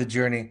part of the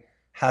journey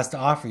has to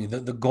offer you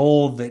the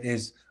goal that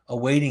is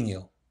awaiting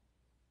you.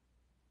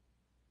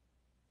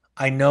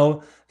 I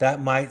know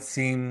that might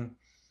seem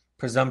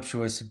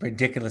presumptuous and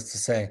ridiculous to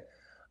say,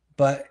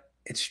 but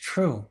it's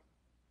true.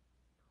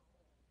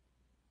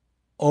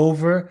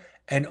 Over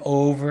and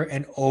over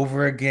and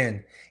over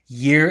again,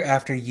 year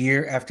after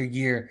year after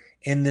year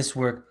in this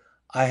work,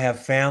 I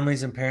have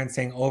families and parents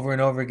saying over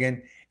and over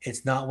again,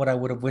 it's not what I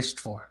would have wished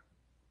for.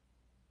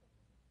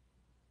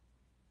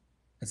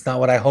 It's not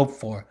what I hoped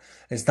for.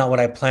 It's not what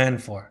I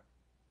planned for.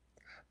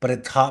 But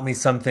it taught me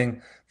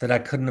something that I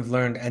couldn't have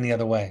learned any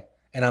other way.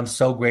 And I'm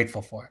so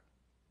grateful for it.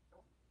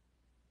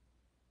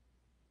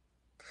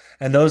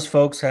 And those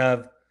folks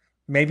have,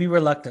 maybe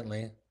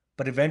reluctantly,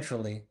 but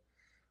eventually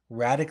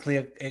radically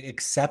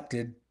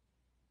accepted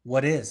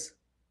what is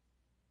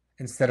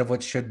instead of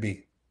what should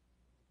be.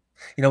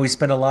 You know, we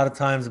spend a lot of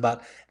times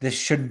about this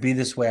shouldn't be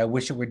this way. I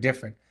wish it were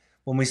different.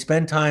 When we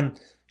spend time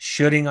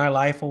shooting our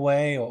life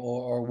away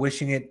or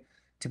wishing it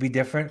to be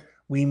different,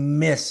 we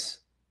miss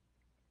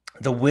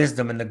the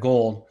wisdom and the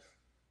gold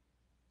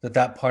that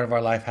that part of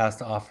our life has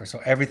to offer.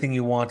 So everything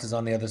you want is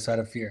on the other side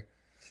of fear.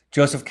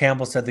 Joseph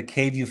Campbell said, "The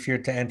cave you fear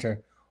to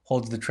enter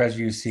holds the treasure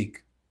you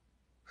seek."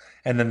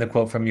 And then the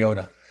quote from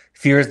Yoda: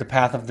 "Fear is the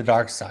path of the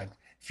dark side.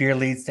 Fear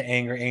leads to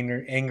anger,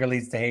 anger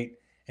leads to hate,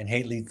 and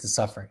hate leads to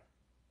suffering."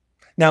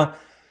 Now,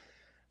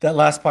 that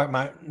last part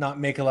might not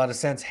make a lot of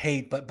sense,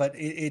 hate, but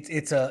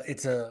it's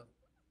a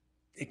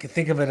you can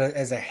think of it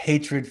as a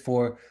hatred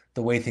for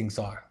the way things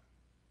are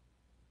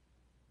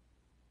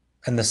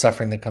and the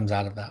suffering that comes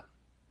out of that.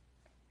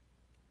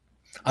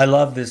 I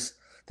love this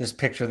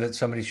picture that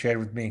somebody shared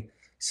with me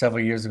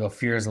several years ago.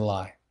 Fear is a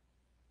lie.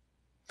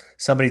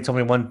 Somebody told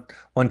me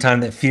one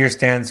time that fear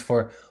stands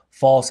for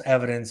false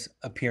evidence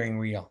appearing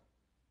real.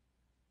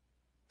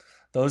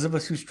 Those of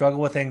us who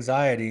struggle with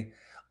anxiety,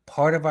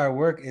 part of our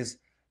work is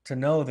to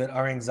know that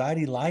our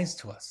anxiety lies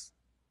to us.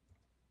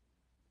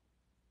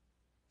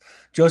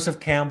 Joseph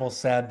Campbell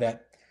said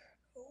that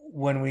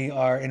when we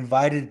are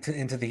invited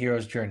into the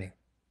hero's journey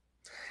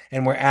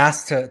and we're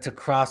asked to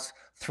cross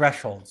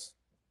thresholds,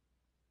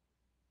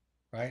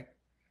 right?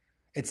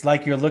 It's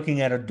like you're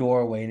looking at a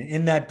doorway, and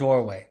in that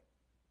doorway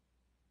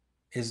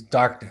is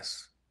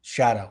darkness,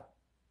 shadow.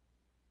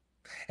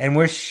 And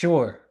we're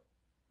sure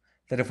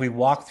that if we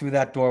walk through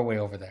that doorway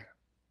over there,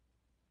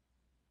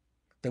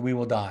 that we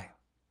will die.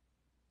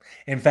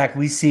 In fact,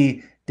 we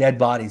see dead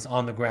bodies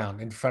on the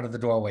ground in front of the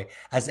doorway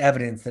as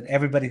evidence that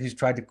everybody who's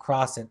tried to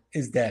cross it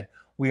is dead.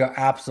 We are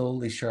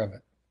absolutely sure of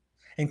it.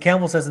 And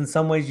Campbell says in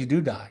some ways you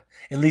do die.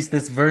 At least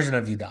this version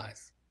of you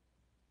dies.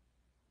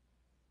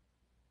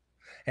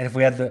 And if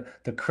we had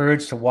the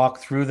courage to walk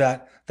through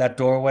that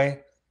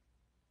doorway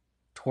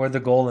toward the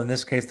goal, in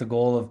this case, the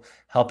goal of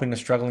helping a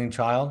struggling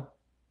child,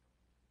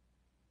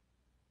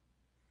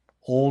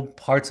 old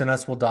parts in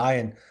us will die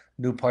and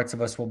new parts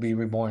of us will be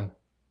reborn.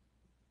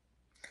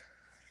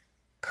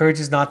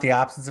 Courage is not the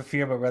absence of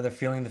fear, but rather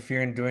feeling the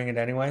fear and doing it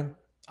anyway.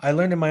 I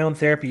learned in my own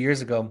therapy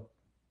years ago,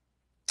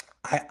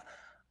 I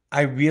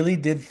I really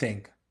did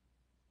think,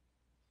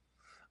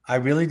 I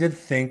really did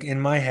think in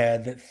my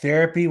head that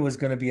therapy was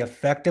going to be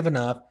effective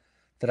enough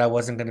that I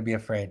wasn't going to be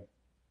afraid.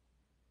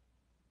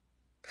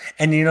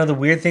 And you know, the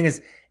weird thing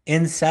is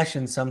in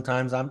session,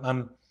 sometimes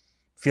I'm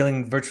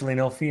feeling virtually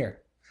no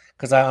fear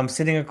because I'm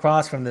sitting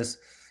across from this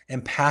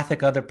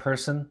empathic other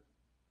person,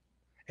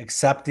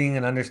 accepting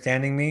and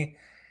understanding me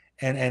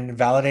and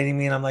validating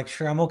me. And I'm like,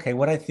 sure, I'm okay.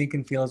 What I think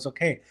and feel is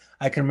okay.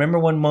 I can remember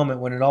one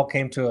moment when it all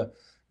came to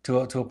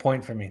a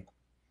point for me.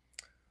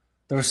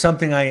 There was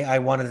something I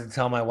wanted to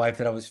tell my wife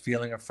that I was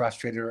feeling or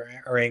frustrated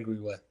or angry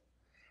with.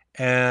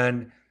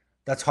 And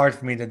that's hard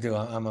for me to do.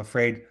 I'm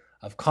afraid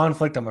of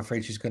conflict. I'm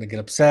afraid she's going to get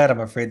upset.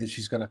 I'm afraid that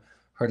she's going to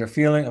hurt her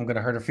feeling. I'm going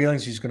to hurt her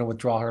feelings. She's going to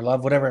withdraw her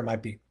love, whatever it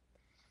might be.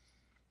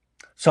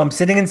 So I'm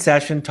sitting in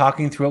session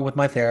talking through it with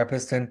my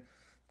therapist. And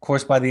of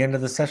course, by the end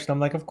of the session, I'm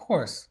like, of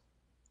course,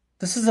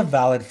 this is a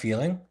valid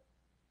feeling.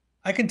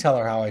 I can tell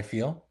her how I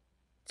feel.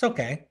 It's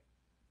okay.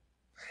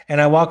 And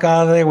I walk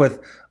out of there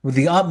with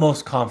the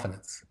utmost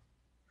confidence.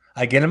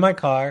 I get in my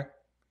car.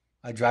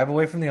 I drive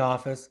away from the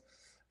office.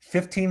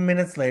 15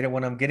 minutes later,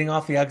 when I'm getting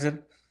off the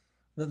exit,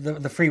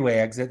 the freeway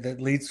exit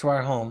that leads to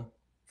our home,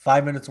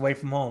 5 minutes away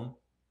from home,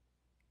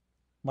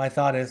 my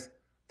thought is,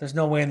 there's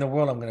no way in the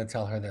world I'm going to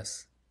tell her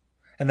this.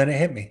 And then it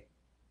hit me.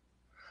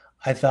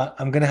 I thought,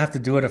 I'm going to have to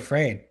do it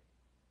afraid.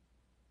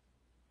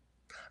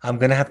 I'm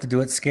going to have to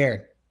do it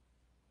scared.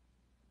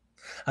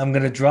 I'm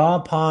going to draw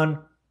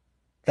upon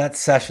that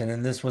session.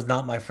 And this was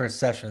not my first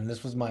session.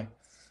 This was my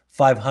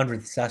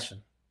 500th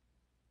session.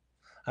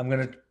 I'm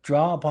going to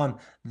draw upon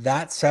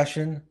that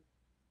session,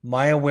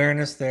 my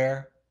awareness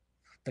there,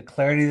 the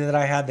clarity that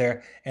I had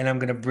there, and I'm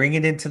going to bring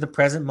it into the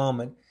present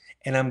moment,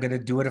 and I'm going to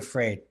do it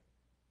afraid.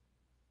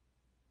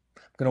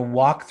 I'm going to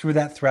walk through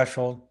that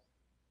threshold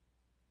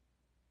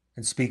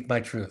and speak my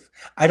truth.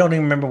 I don't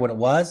even remember what it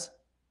was.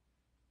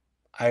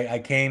 I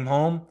came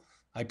home.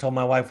 I told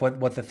my wife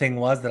what the thing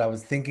was that I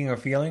was thinking or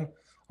feeling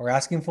or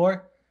asking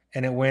for,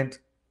 and it went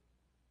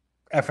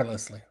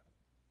effortlessly.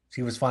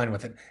 She was fine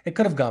with it. It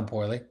could have gone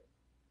poorly,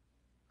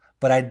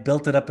 but I'd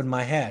built it up in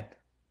my head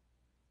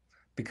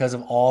because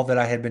of all that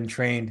I had been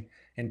trained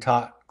and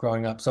taught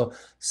growing up. So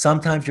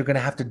sometimes you're going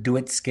to have to do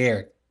it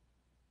scared.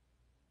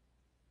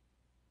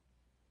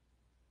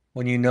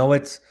 When you know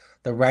it's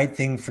the right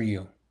thing for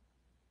you,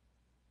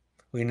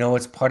 we know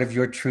it's part of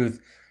your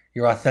truth,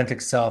 your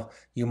authentic self,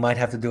 you might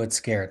have to do it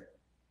scared.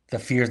 The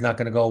fear is not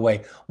going to go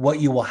away. What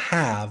you will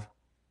have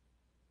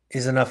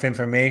is enough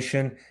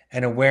information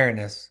and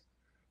awareness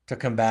to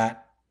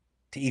combat,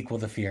 to equal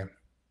the fear.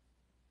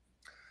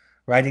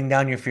 Writing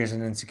down your fears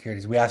and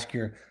insecurities. We ask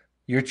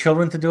your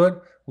children to do it.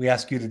 We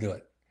ask you to do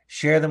it.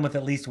 Share them with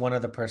at least one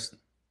other person,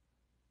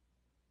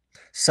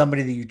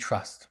 somebody that you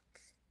trust.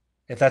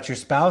 If that's your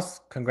spouse,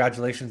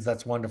 congratulations,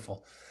 that's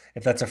wonderful.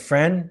 If that's a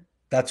friend,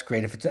 that's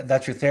great. If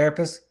that's your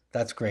therapist,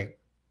 that's great.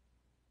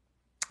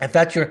 If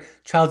that's your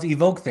child's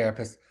evoke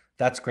therapist,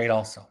 that's great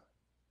also.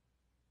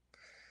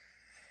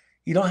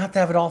 You don't have to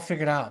have it all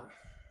figured out.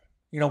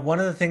 One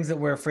of the things that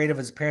we're afraid of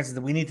as parents is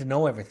that we need to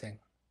know everything.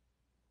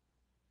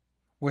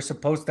 We're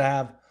supposed to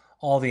have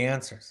all the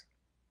answers.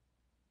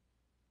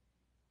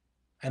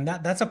 And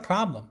that's a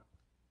problem.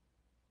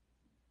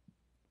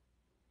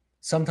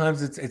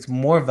 Sometimes it's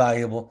more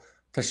valuable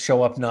to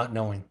show up not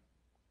knowing.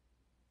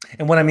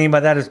 And what I mean by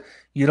that is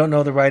you don't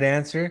know the right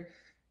answer.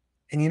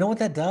 And you know what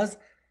that does?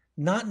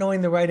 Not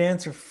knowing the right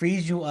answer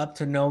frees you up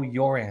to know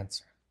your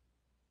answer.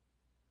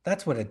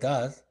 That's what it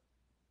does.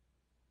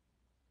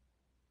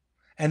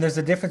 And there's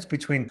a difference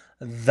between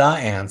the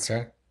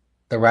answer,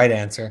 the right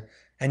answer,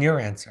 and your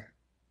answer.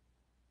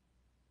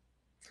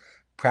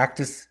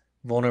 Practice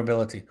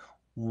vulnerability.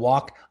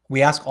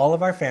 We ask all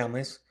of our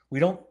families, we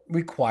don't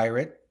require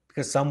it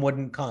because some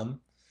wouldn't come,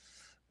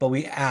 but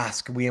we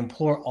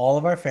implore all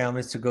of our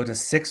families to go to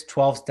 6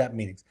 12-step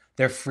meetings.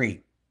 They're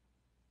free.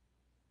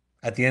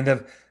 At the end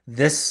of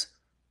this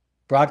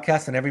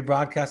broadcast and every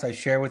broadcast, I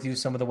share with you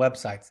some of the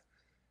websites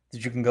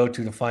that you can go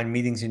to find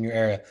meetings in your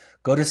area.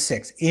 Go to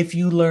 6. If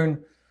you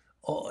learn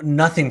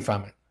nothing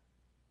from it,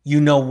 you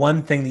know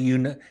one thing that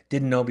you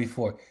didn't know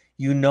before.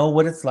 You know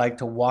what it's like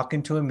to walk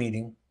into a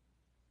meeting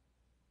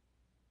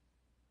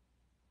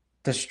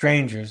to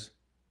strangers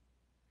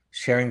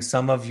sharing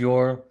some of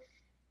your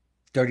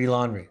dirty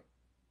laundry,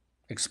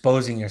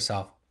 exposing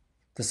yourself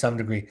to some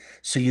degree,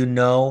 so you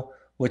know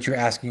what you're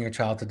asking your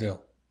child to do.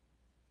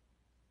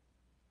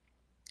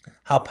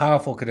 How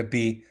powerful could it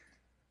be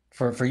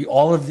for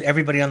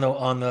everybody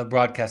on the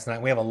broadcast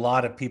tonight? We have a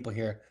lot of people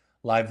here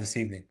live this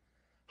evening.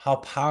 How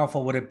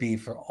powerful would it be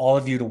for all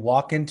of you to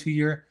walk into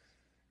your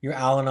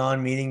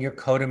Al-Anon meeting, your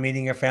CODA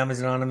meeting, your Families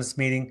Anonymous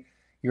meeting,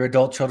 your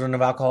Adult Children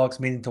of Alcoholics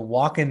meeting, to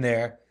walk in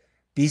there,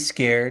 be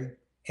scared,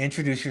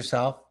 introduce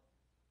yourself,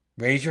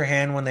 raise your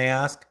hand when they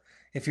ask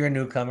if you're a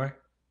newcomer,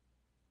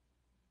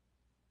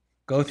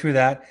 go through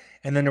that,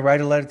 and then to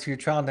write a letter to your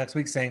child next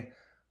week saying,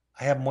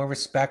 I have more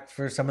respect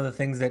for some of the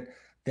things that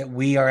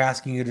we are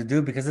asking you to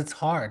do because it's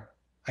hard.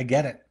 I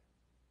get it.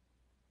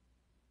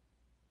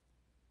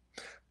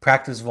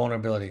 Practice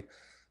vulnerability.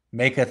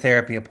 Make a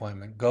therapy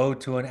appointment. Go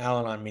to an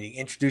Al-Anon meeting.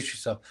 Introduce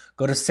yourself.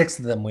 Go to 6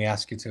 of them we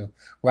ask you to.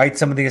 Write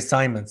some of the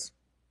assignments.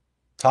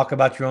 Talk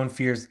about your own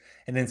fears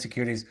and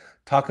insecurities.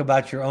 Talk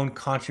about your own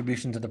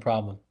contribution to the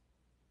problem.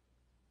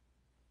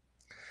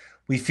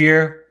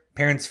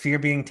 Parents fear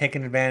being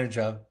taken advantage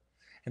of,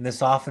 and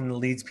this often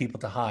leads people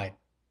to hide.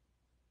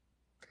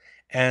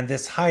 And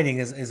this hiding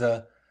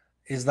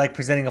is like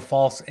presenting a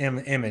false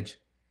image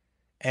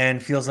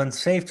and feels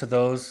unsafe to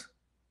those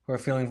who are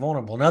feeling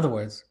vulnerable. In other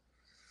words,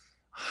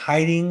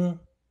 hiding,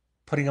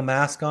 putting a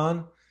mask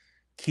on,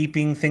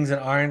 keeping things at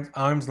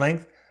arm's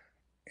length,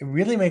 it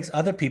really makes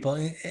other people,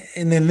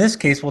 and in this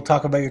case, we'll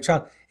talk about your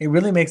child, it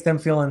really makes them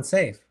feel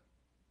unsafe.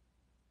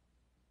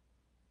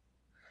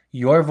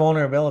 Your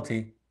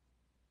vulnerability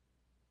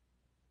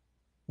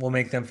will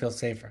make them feel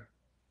safer.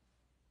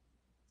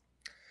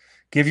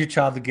 Give your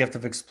child the gift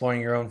of exploring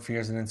your own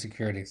fears and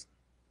insecurities.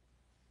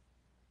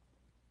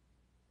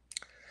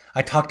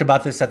 I talked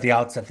about this at the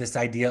outset, this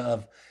idea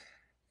of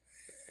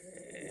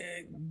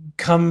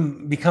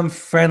become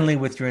friendly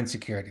with your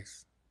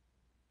insecurities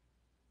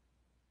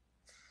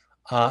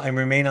and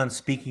remain on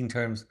speaking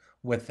terms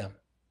with them.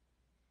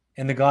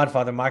 In The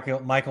Godfather,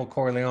 Michael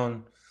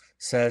Corleone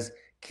says,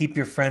 keep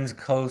your friends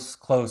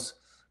close,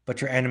 but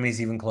your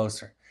enemies even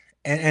closer.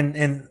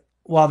 And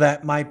while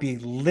that might be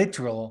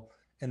literal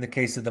in the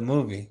case of the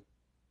movie,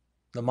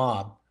 The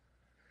Mob,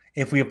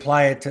 if we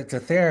apply it to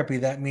therapy,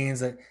 that means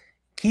that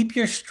keep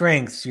your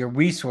strengths, your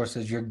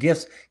resources, your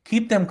gifts,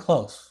 keep them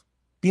close.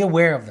 Be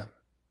aware of them.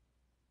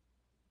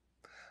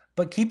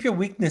 But keep your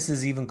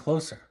weaknesses even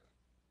closer.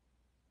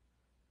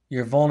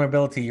 Your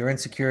vulnerability, your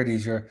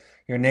insecurities, your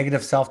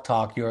negative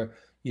self-talk,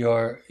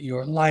 your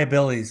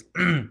liabilities,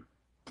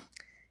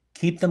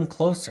 keep them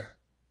closer.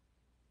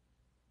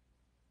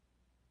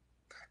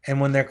 And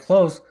when they're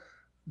close,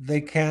 they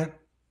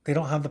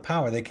don't have the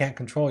power. They can't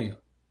control you.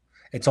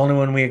 It's only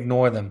when we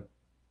ignore them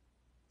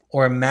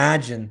or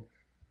imagine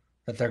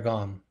that they're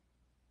gone.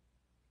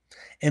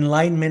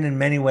 Enlightenment in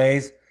many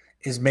ways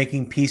is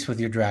making peace with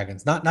your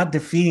dragons. Not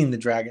defeating the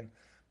dragon,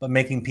 but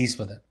making peace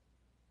with it.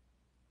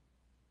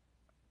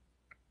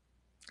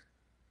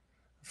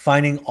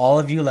 Finding all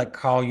of you, like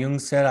Carl Jung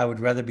said, I would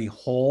rather be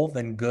whole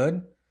than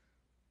good.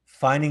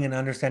 Finding and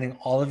understanding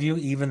all of you,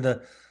 even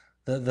the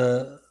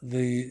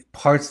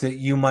parts that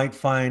you might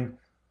find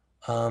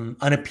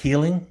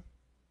unappealing,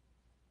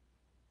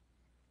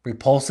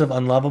 repulsive,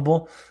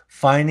 unlovable,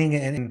 finding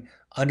and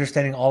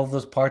understanding all of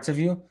those parts of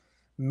you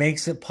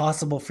makes it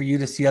possible for you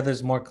to see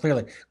others more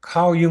clearly.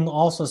 Carl Jung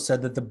also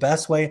said that the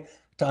best way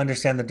to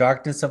understand the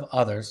darkness of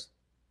others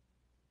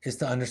is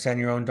to understand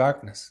your own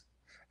darkness.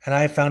 And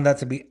I found that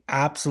to be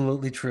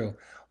absolutely true.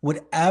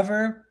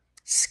 Whatever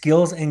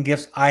skills and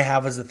gifts I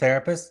have as a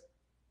therapist,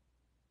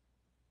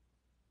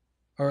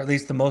 or at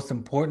least the most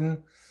important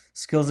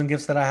skills and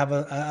gifts that I have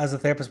as a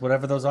therapist,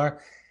 whatever those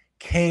are,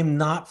 came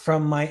not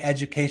from my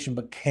education,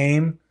 but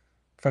came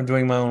from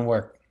doing my own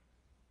work.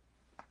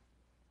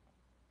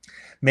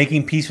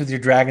 Making peace with your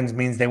dragons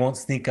means they won't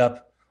sneak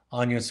up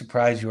on you,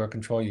 surprise you, or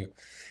control you.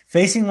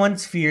 Facing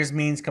one's fears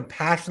means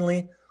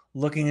compassionately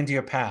looking into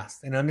your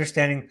past and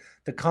understanding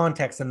the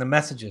context and the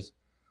messages,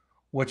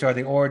 which are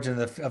the origin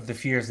of the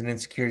fears and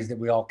insecurities that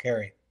we all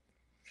carry.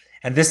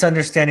 And this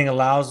understanding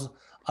allows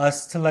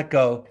us to let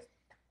go,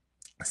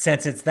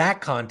 since it's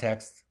that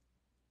context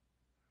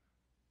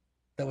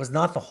that was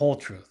not the whole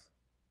truth.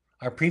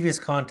 Our previous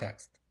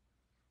context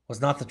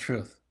was not the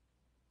truth,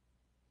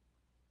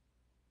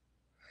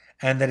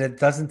 and that it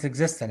doesn't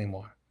exist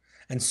anymore.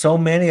 And so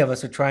many of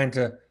us are trying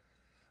to,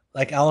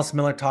 like Alice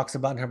Miller talks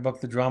about in her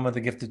book, The Drama of the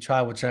Gifted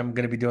Child, which I'm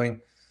going to be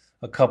doing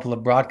a couple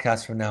of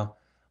broadcasts from now.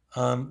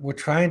 We're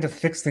trying to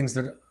fix things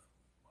that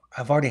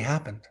have already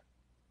happened.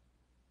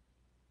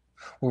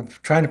 We're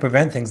trying to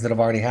prevent things that have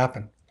already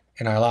happened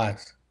in our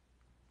lives.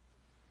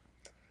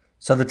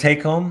 So the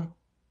take home,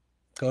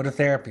 go to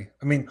therapy.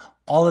 I mean,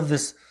 all of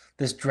this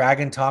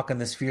dragon talk and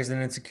this fears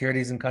and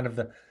insecurities and kind of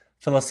the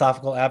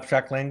philosophical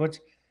abstract language,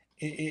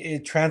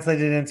 it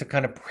translated into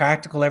kind of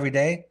practical every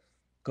day.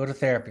 Go to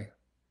therapy.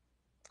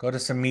 Go to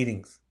some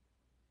meetings.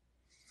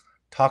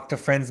 Talk to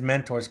friends,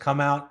 mentors. Come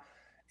out.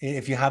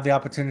 If you have the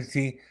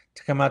opportunity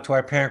to come out to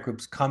our parent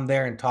groups, come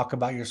there and talk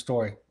about your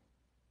story.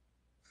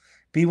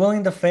 Be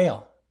willing to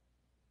fail.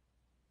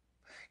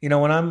 You know,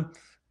 when I'm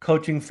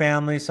coaching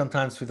families,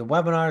 sometimes through the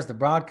webinars, the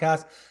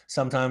broadcast,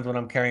 sometimes when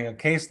I'm carrying a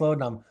caseload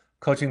and I'm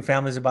coaching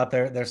families about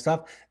their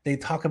stuff, they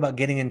talk about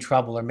getting in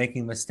trouble or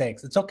making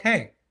mistakes. It's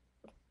okay.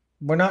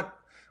 We're not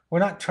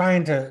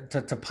trying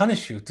to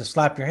punish you, to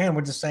slap your hand.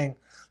 We're just saying,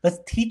 let's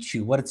teach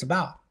you what it's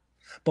about.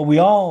 But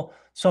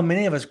so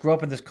many of us grow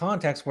up in this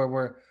context where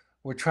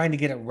we're trying to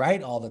get it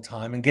right all the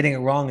time, and getting it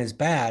wrong is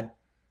bad.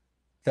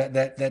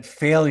 That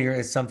failure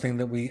is something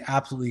that we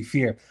absolutely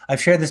fear.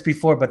 I've shared this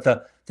before, but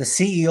the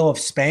CEO of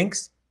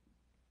Spanx,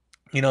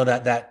 you know,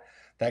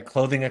 that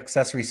clothing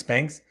accessory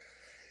Spanx,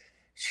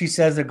 she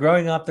says that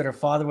growing up, that her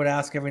father would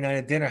ask every night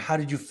at dinner, how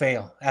did you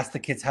fail? Ask the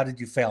kids, how did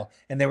you fail?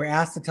 And they were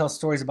asked to tell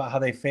stories about how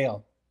they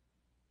failed.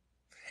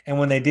 And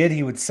when they did,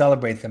 he would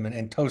celebrate them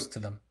and toast to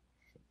them.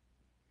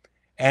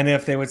 And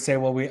if they would say,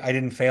 well, I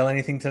didn't fail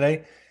anything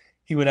today,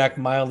 he would act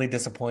mildly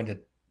disappointed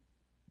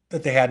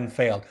that they hadn't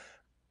failed.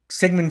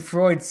 Sigmund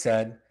Freud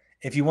said,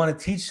 if you want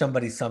to teach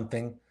somebody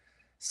something,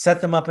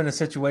 set them up in a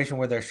situation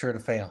where they're sure to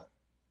fail.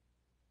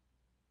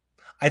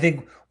 I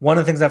think one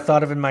of the things I've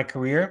thought of in my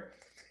career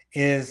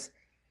is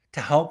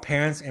to help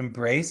parents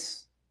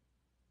embrace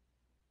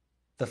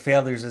the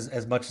failures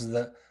as much as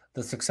the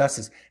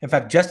successes. In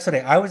fact, just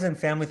today, I was in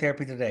family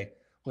therapy today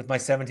with my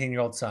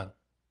 17-year-old son.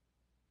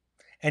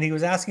 And he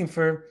was asking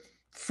for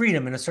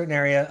freedom in a certain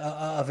area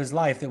of his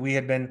life that we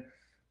had been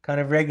kind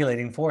of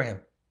regulating for him.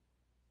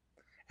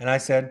 And I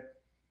said,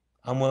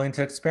 I'm willing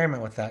to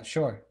experiment with that,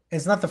 sure.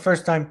 It's not the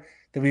first time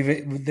that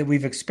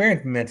we've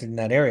experimented in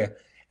that area.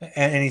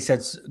 And he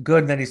said,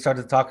 good. And then he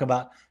started to talk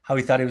about how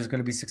he thought he was going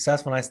to be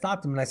successful. And I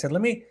stopped him and I said,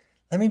 let me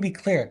be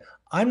clear.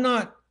 I'm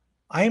not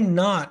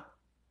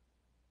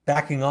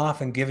backing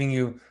off and giving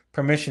you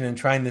permission and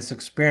trying this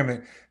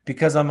experiment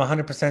because I'm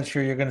 100%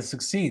 sure you're going to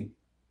succeed.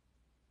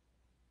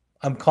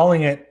 I'm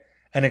calling it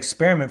an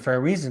experiment for a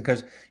reason,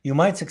 because you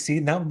might succeed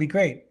and that would be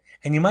great.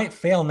 And you might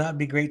fail and that would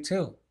be great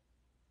too.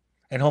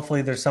 And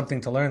hopefully there's something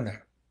to learn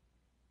there.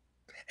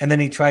 And then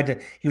he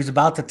was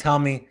about to tell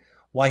me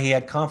why he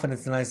had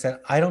confidence. And I said,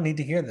 I don't need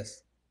to hear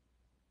this.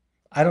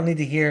 I don't need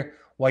to hear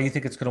why you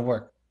think it's going to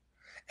work.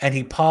 And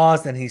he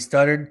paused and he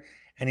stuttered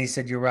and he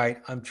said, you're right.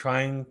 I'm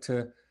trying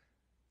to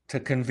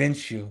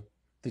convince you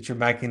that you're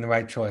making the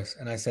right choice.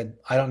 And I said,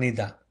 I don't need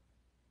that.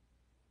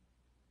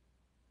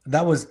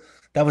 That was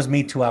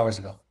me 2 hours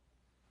ago.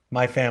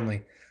 My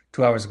family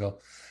 2 hours ago.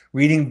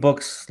 Reading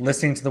books,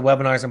 listening to the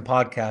webinars and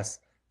podcasts,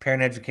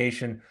 parent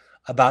education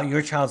about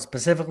your child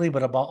specifically,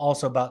 but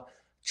also about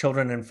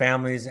children and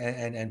families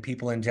and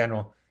people in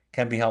general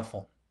can be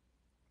helpful.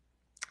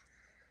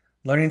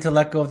 Learning to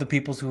let go of the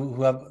people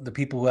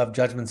who have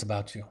judgments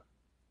about you.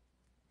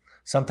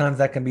 Sometimes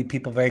that can be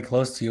people very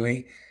close to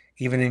you,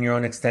 even in your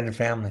own extended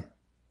family.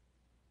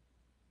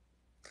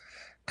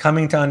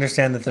 Coming to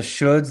understand that the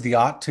shoulds, the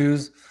ought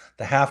tos,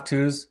 the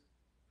have-tos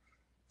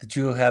that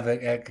you have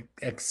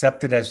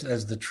accepted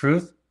as the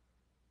truth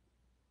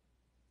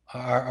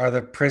are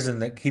the prison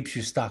that keeps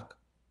you stuck.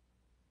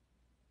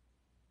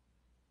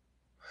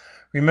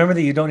 Remember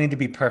that you don't need to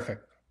be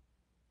perfect.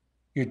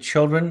 Your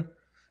children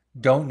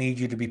don't need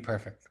you to be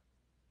perfect.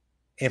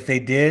 If they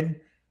did,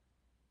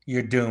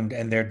 you're doomed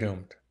and they're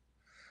doomed.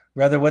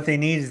 Rather, what they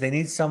need is they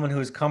need someone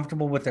who is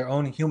comfortable with their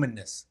own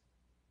humanness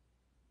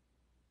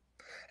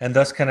and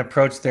thus can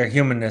approach their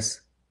humanness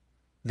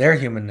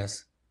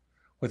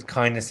with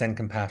kindness and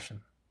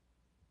compassion.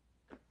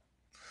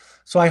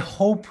 So I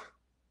hope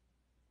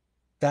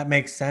that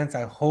makes sense.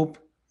 I hope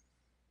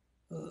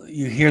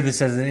you hear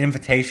this as an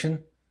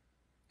invitation.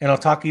 And I'll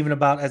talk even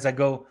about, as I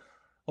go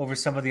over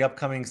some of the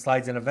upcoming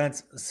slides and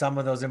events, some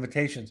of those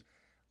invitations.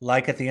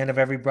 Like at the end of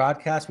every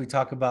broadcast,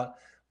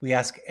 we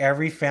ask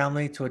every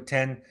family to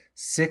attend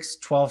 6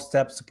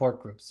 12-step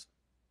support groups.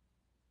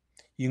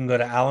 You can go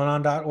to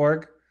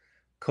alanon.org,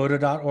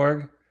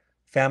 coda.org,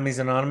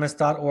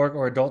 familiesanonymous.org,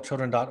 or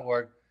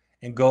adultchildren.org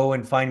and go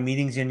and find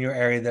meetings in your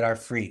area that are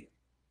free.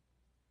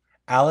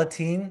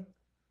 Alateen,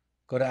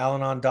 go to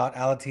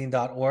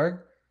alanon.alateen.org,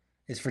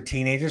 is for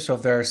teenagers. So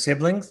if there are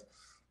siblings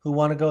who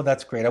want to go,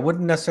 that's great. I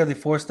wouldn't necessarily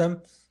force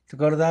them to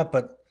go to that,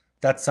 but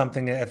that's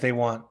something that if they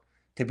want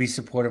to be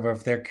supportive or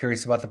if they're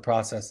curious about the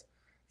process,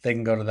 they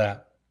can go to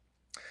that.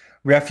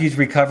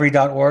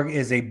 RefugeRecovery.org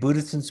is a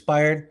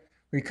Buddhist-inspired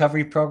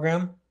recovery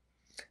program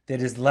that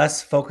is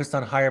less focused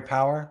on higher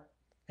power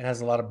and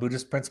has a lot of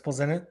Buddhist principles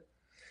in it.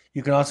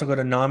 You can also go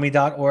to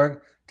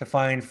NAMI.org to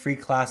find free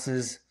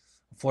classes,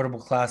 affordable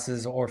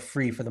classes, or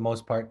free for the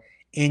most part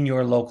in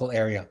your local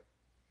area.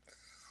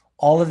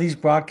 All of these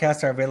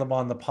broadcasts are available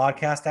on the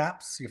podcast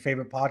apps, your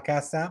favorite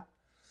podcast app.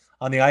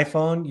 On the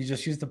iPhone, you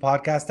just use the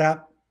podcast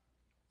app.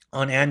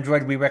 On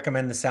Android, we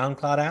recommend the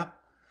SoundCloud app.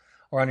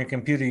 Or on your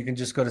computer, you can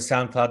just go to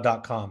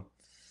soundcloud.com.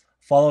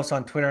 Follow us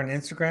on Twitter and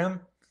Instagram.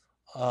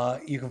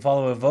 You can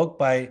follow Evoke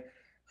by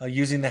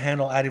using the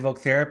handle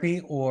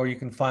 @EvokeTherapy, or you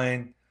can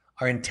find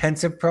our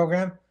intensive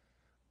program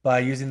by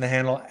using the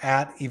handle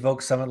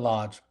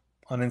 @EvokeSummitLodge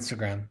on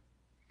Instagram.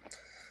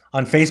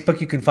 On Facebook,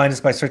 you can find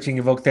us by searching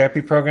Evoke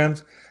Therapy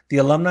Programs. The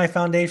Alumni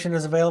Foundation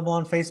is available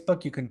on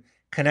Facebook. You can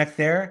connect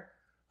there.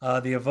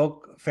 The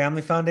Evoke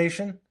Family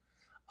Foundation.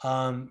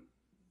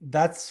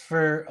 That's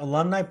for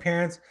alumni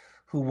parents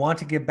who want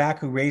to give back,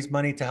 who raise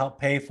money to help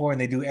pay for,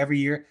 and they do every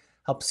year,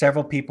 help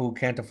several people who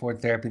can't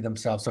afford therapy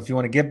themselves. So if you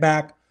want to give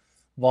back,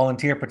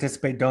 volunteer,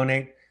 participate,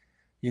 donate,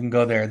 you can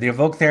go there. The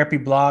Evoke Therapy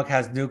blog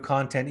has new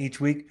content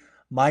each week.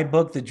 My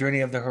book, The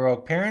Journey of the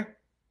Heroic Parent,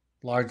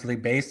 largely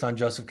based on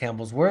Joseph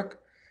Campbell's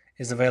work,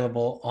 is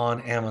available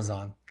on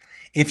Amazon.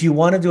 If you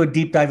want to do a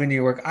deep dive into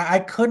your work, I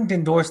couldn't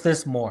endorse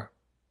this more.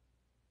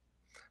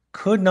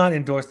 Could not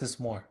endorse this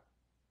more.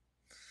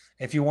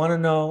 If you want to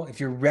know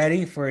if you're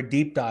ready for a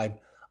deep dive,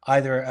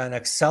 either an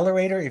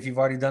accelerator if you've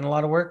already done a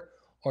lot of work,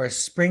 or a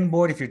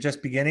springboard if you're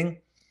just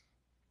beginning,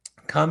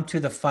 come to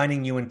the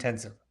Finding You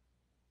Intensive.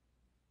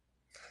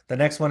 The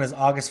next one is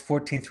August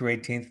 14th through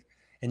 18th,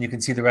 and you can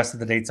see the rest of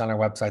the dates on our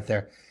website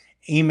there.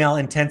 Email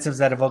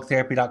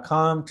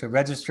intensives@evoketherapy.com to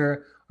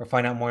register or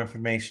find out more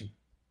information.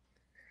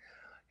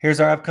 Here's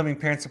our upcoming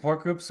parent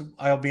support groups.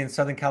 I'll be in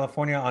Southern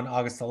California on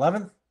August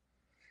 11th,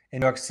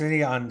 in New York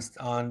City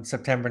on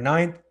September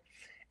 9th,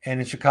 and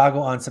in Chicago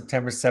on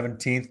September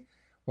 17th.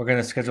 We're going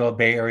to schedule a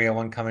Bay Area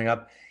one coming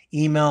up.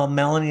 Email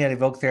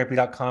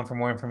melanie@evoketherapy.com for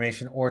more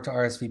information or to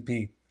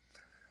RSVP.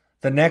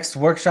 The next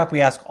workshop,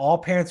 we ask all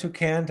parents who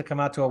can to come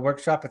out to a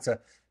workshop. It's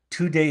a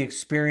 2-day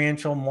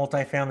experiential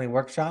multifamily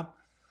workshop.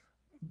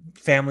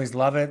 Families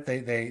love it.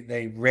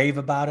 They rave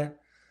about it.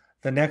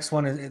 The next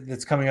one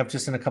that's coming up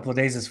just in a couple of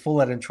days is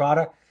Full at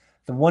Entrada.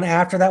 The one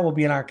after that will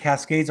be in our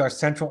Cascades, our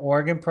Central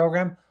Oregon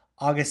program,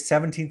 August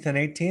 17th and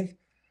 18th.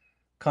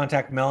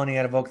 Contact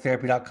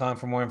melanie@evoketherapy.com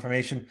for more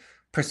information.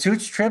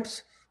 Pursuits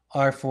trips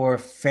are for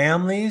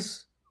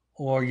families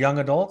or young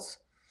adults.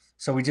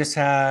 So we just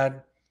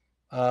had,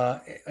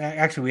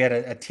 actually, we had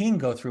a teen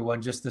go through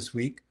one just this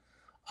week,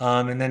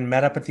 and then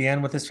met up at the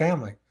end with his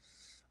family.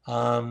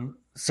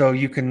 So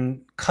you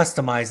can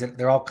customize it.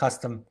 They're all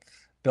custom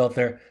built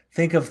there.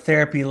 Think of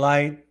Therapy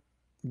Light,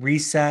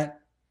 Reset.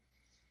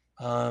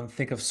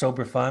 Think of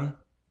Sober Fun.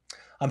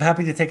 I'm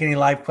happy to take any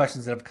live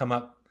questions that have come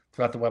up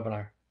throughout the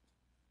webinar.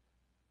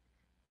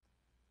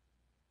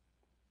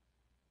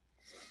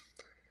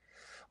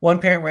 One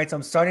parent writes,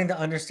 I'm starting to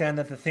understand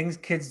that the things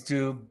kids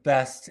do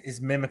best is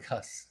mimic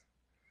us.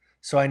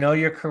 So I know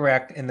you're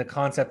correct in the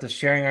concept of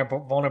sharing our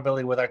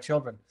vulnerability with our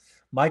children.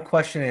 My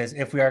question is,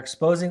 if we are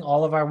exposing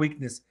all of our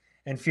weakness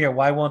and fear,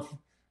 why won't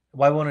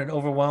it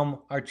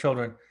overwhelm our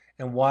children?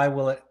 And why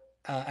will it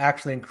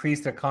actually increase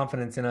their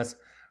confidence in us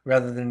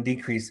rather than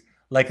decrease,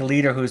 like a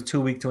leader who is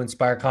too weak to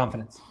inspire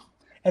confidence?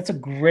 That's a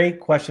great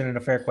question and a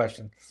fair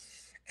question.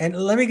 And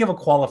let me give a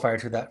qualifier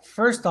to that.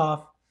 First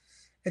off,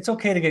 it's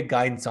okay to get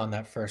guidance on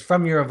that first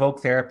from your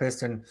Evoke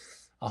therapist and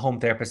a home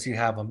therapist. You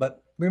have them.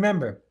 But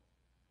remember,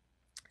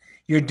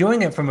 you're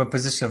doing it from a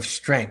position of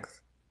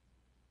strength,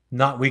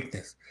 not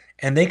weakness.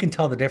 And they can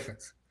tell the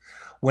difference.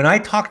 When I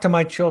talk to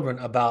my children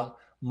about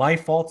my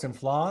faults and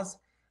flaws,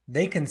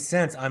 they can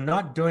sense I'm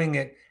not doing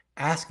it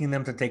asking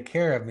them to take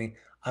care of me.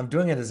 I'm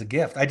doing it as a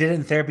gift. I did it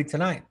in therapy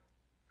tonight.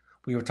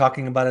 We were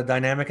talking about a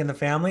dynamic in the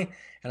family,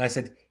 and I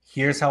said,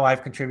 here's how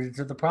I've contributed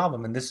to the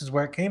problem, and this is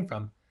where it came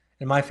from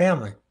in my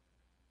family.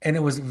 And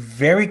it was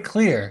very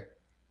clear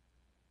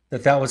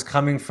that that was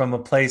coming from a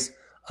place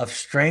of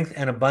strength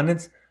and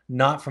abundance,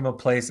 not from a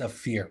place of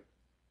fear,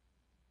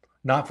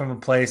 not from a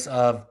place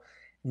of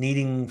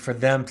needing for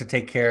them to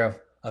take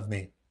care of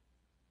me.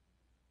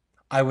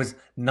 I was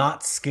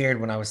not scared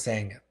when I was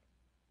saying it.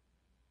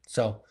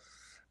 So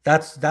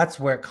that's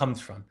where it comes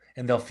from,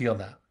 and they'll feel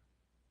that.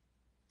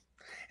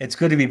 It's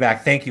good to be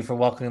back. Thank you for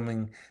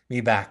welcoming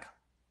me back.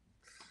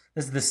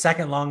 This is the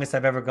second longest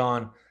I've ever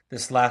gone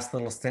this last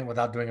little stint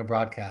without doing a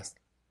broadcast.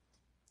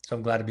 So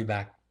I'm glad to be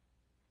back.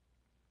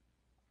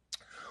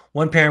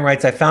 One parent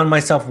writes, I found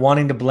myself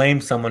wanting to blame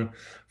someone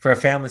for a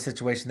family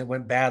situation that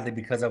went badly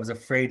because I was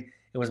afraid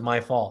it was my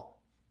fault.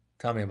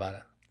 Tell me about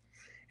it.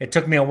 It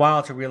took me a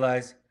while to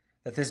realize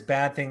that this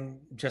bad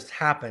thing just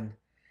happened,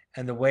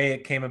 and the way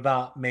it came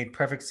about made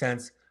perfect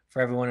sense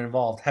for everyone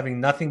involved. Having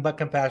nothing but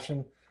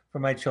compassion for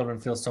my children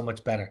feels so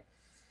much better.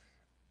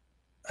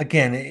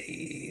 Again,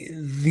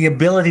 the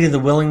ability, the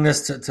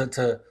willingness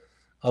to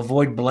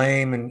avoid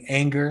blame and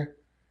anger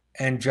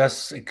and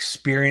just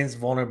experience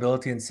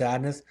vulnerability and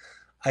sadness.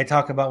 I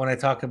talk about when I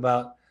talk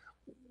about,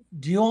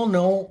 do you all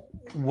know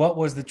what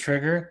was the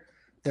trigger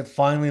that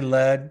finally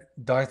led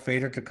Darth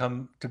Vader to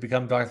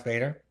become Darth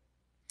Vader?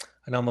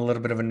 I know I'm a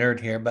little bit of a nerd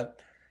here,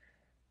 but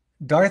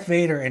Darth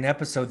Vader in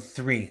episode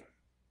 3,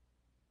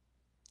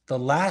 the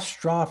last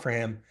straw for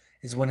him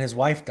is when his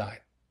wife died.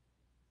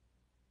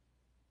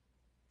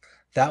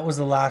 That was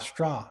the last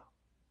straw.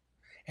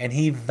 And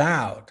he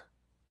vowed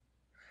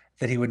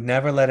that he would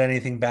never let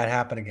anything bad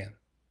happen again.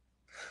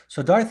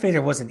 So Darth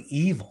Vader wasn't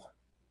evil.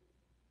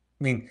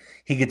 I mean,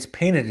 he gets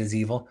painted as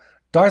evil.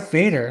 Darth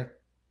Vader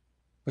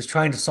was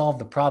trying to solve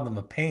the problem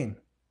of pain.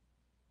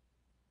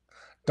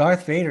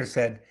 Darth Vader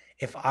said,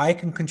 if I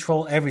can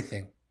control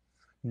everything,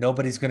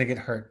 nobody's going to get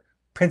hurt,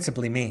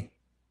 principally me.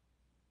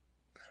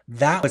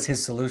 That was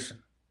his solution.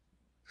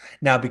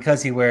 Now,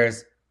 because he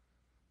wears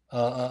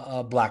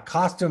a black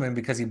costume and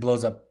because he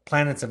blows up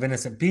planets of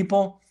innocent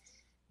people,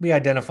 we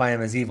identify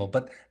him as evil.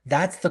 But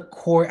that's the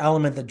core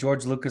element that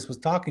George Lucas was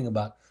talking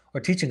about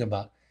or teaching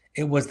about.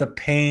 It was the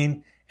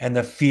pain and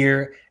the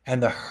fear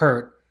and the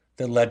hurt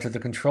that led to the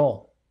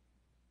control.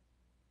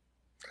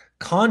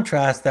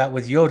 Contrast that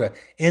with Yoda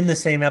in the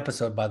same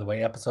episode, by the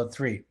way, episode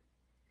 3,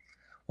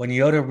 when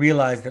Yoda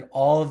realized that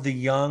all of the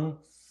young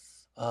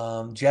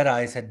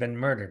Jedis had been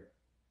murdered.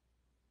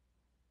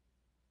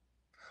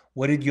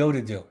 What did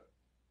Yoda do?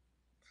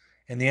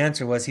 And the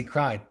answer was he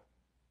cried.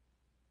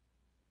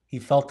 He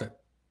felt it.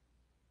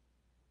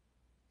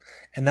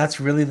 And that's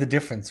really the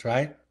difference,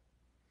 right?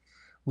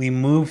 We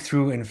move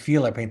through and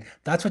feel our pain.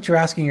 That's what you're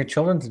asking your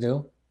children to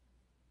do,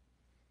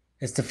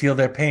 is to feel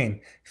their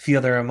pain,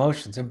 feel their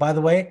emotions. And by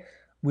the way,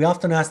 we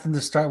often ask them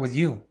to start with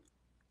you.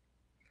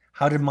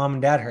 How did mom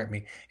and dad hurt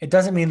me? It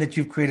doesn't mean that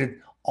you've created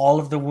all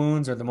of the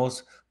wounds or the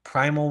most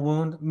primal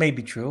wound.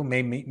 Maybe true,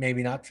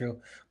 maybe not true,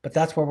 but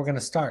that's where we're going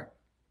to start.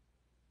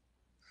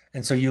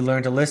 And so you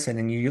learn to listen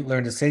and you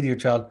learn to say to your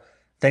child,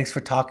 thanks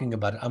for talking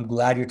about it. I'm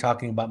glad you're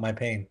talking about my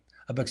pain.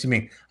 About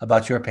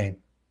your pain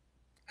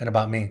and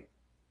about me.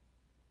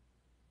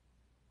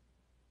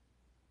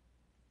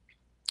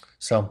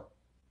 So,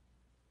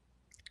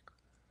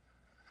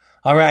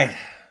 all right.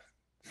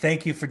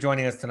 Thank you for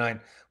joining us tonight.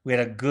 We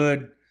had a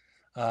good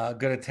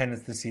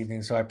attendance this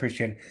evening, so I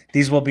appreciate it.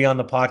 These will be on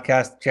the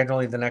podcast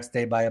generally the next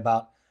day by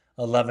about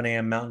 11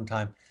 a.m. Mountain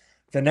Time.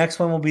 The next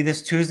one will be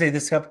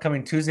this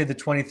upcoming Tuesday, the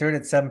 23rd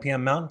at 7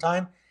 p.m. Mountain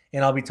Time,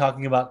 and I'll be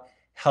talking about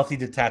healthy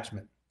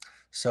detachment.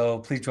 So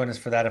please join us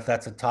for that if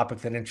that's a topic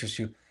that interests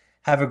you.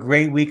 Have a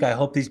great week. I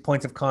hope these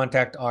points of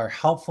contact are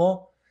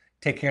helpful.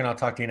 Take care, and I'll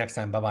talk to you next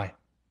time. Bye-bye.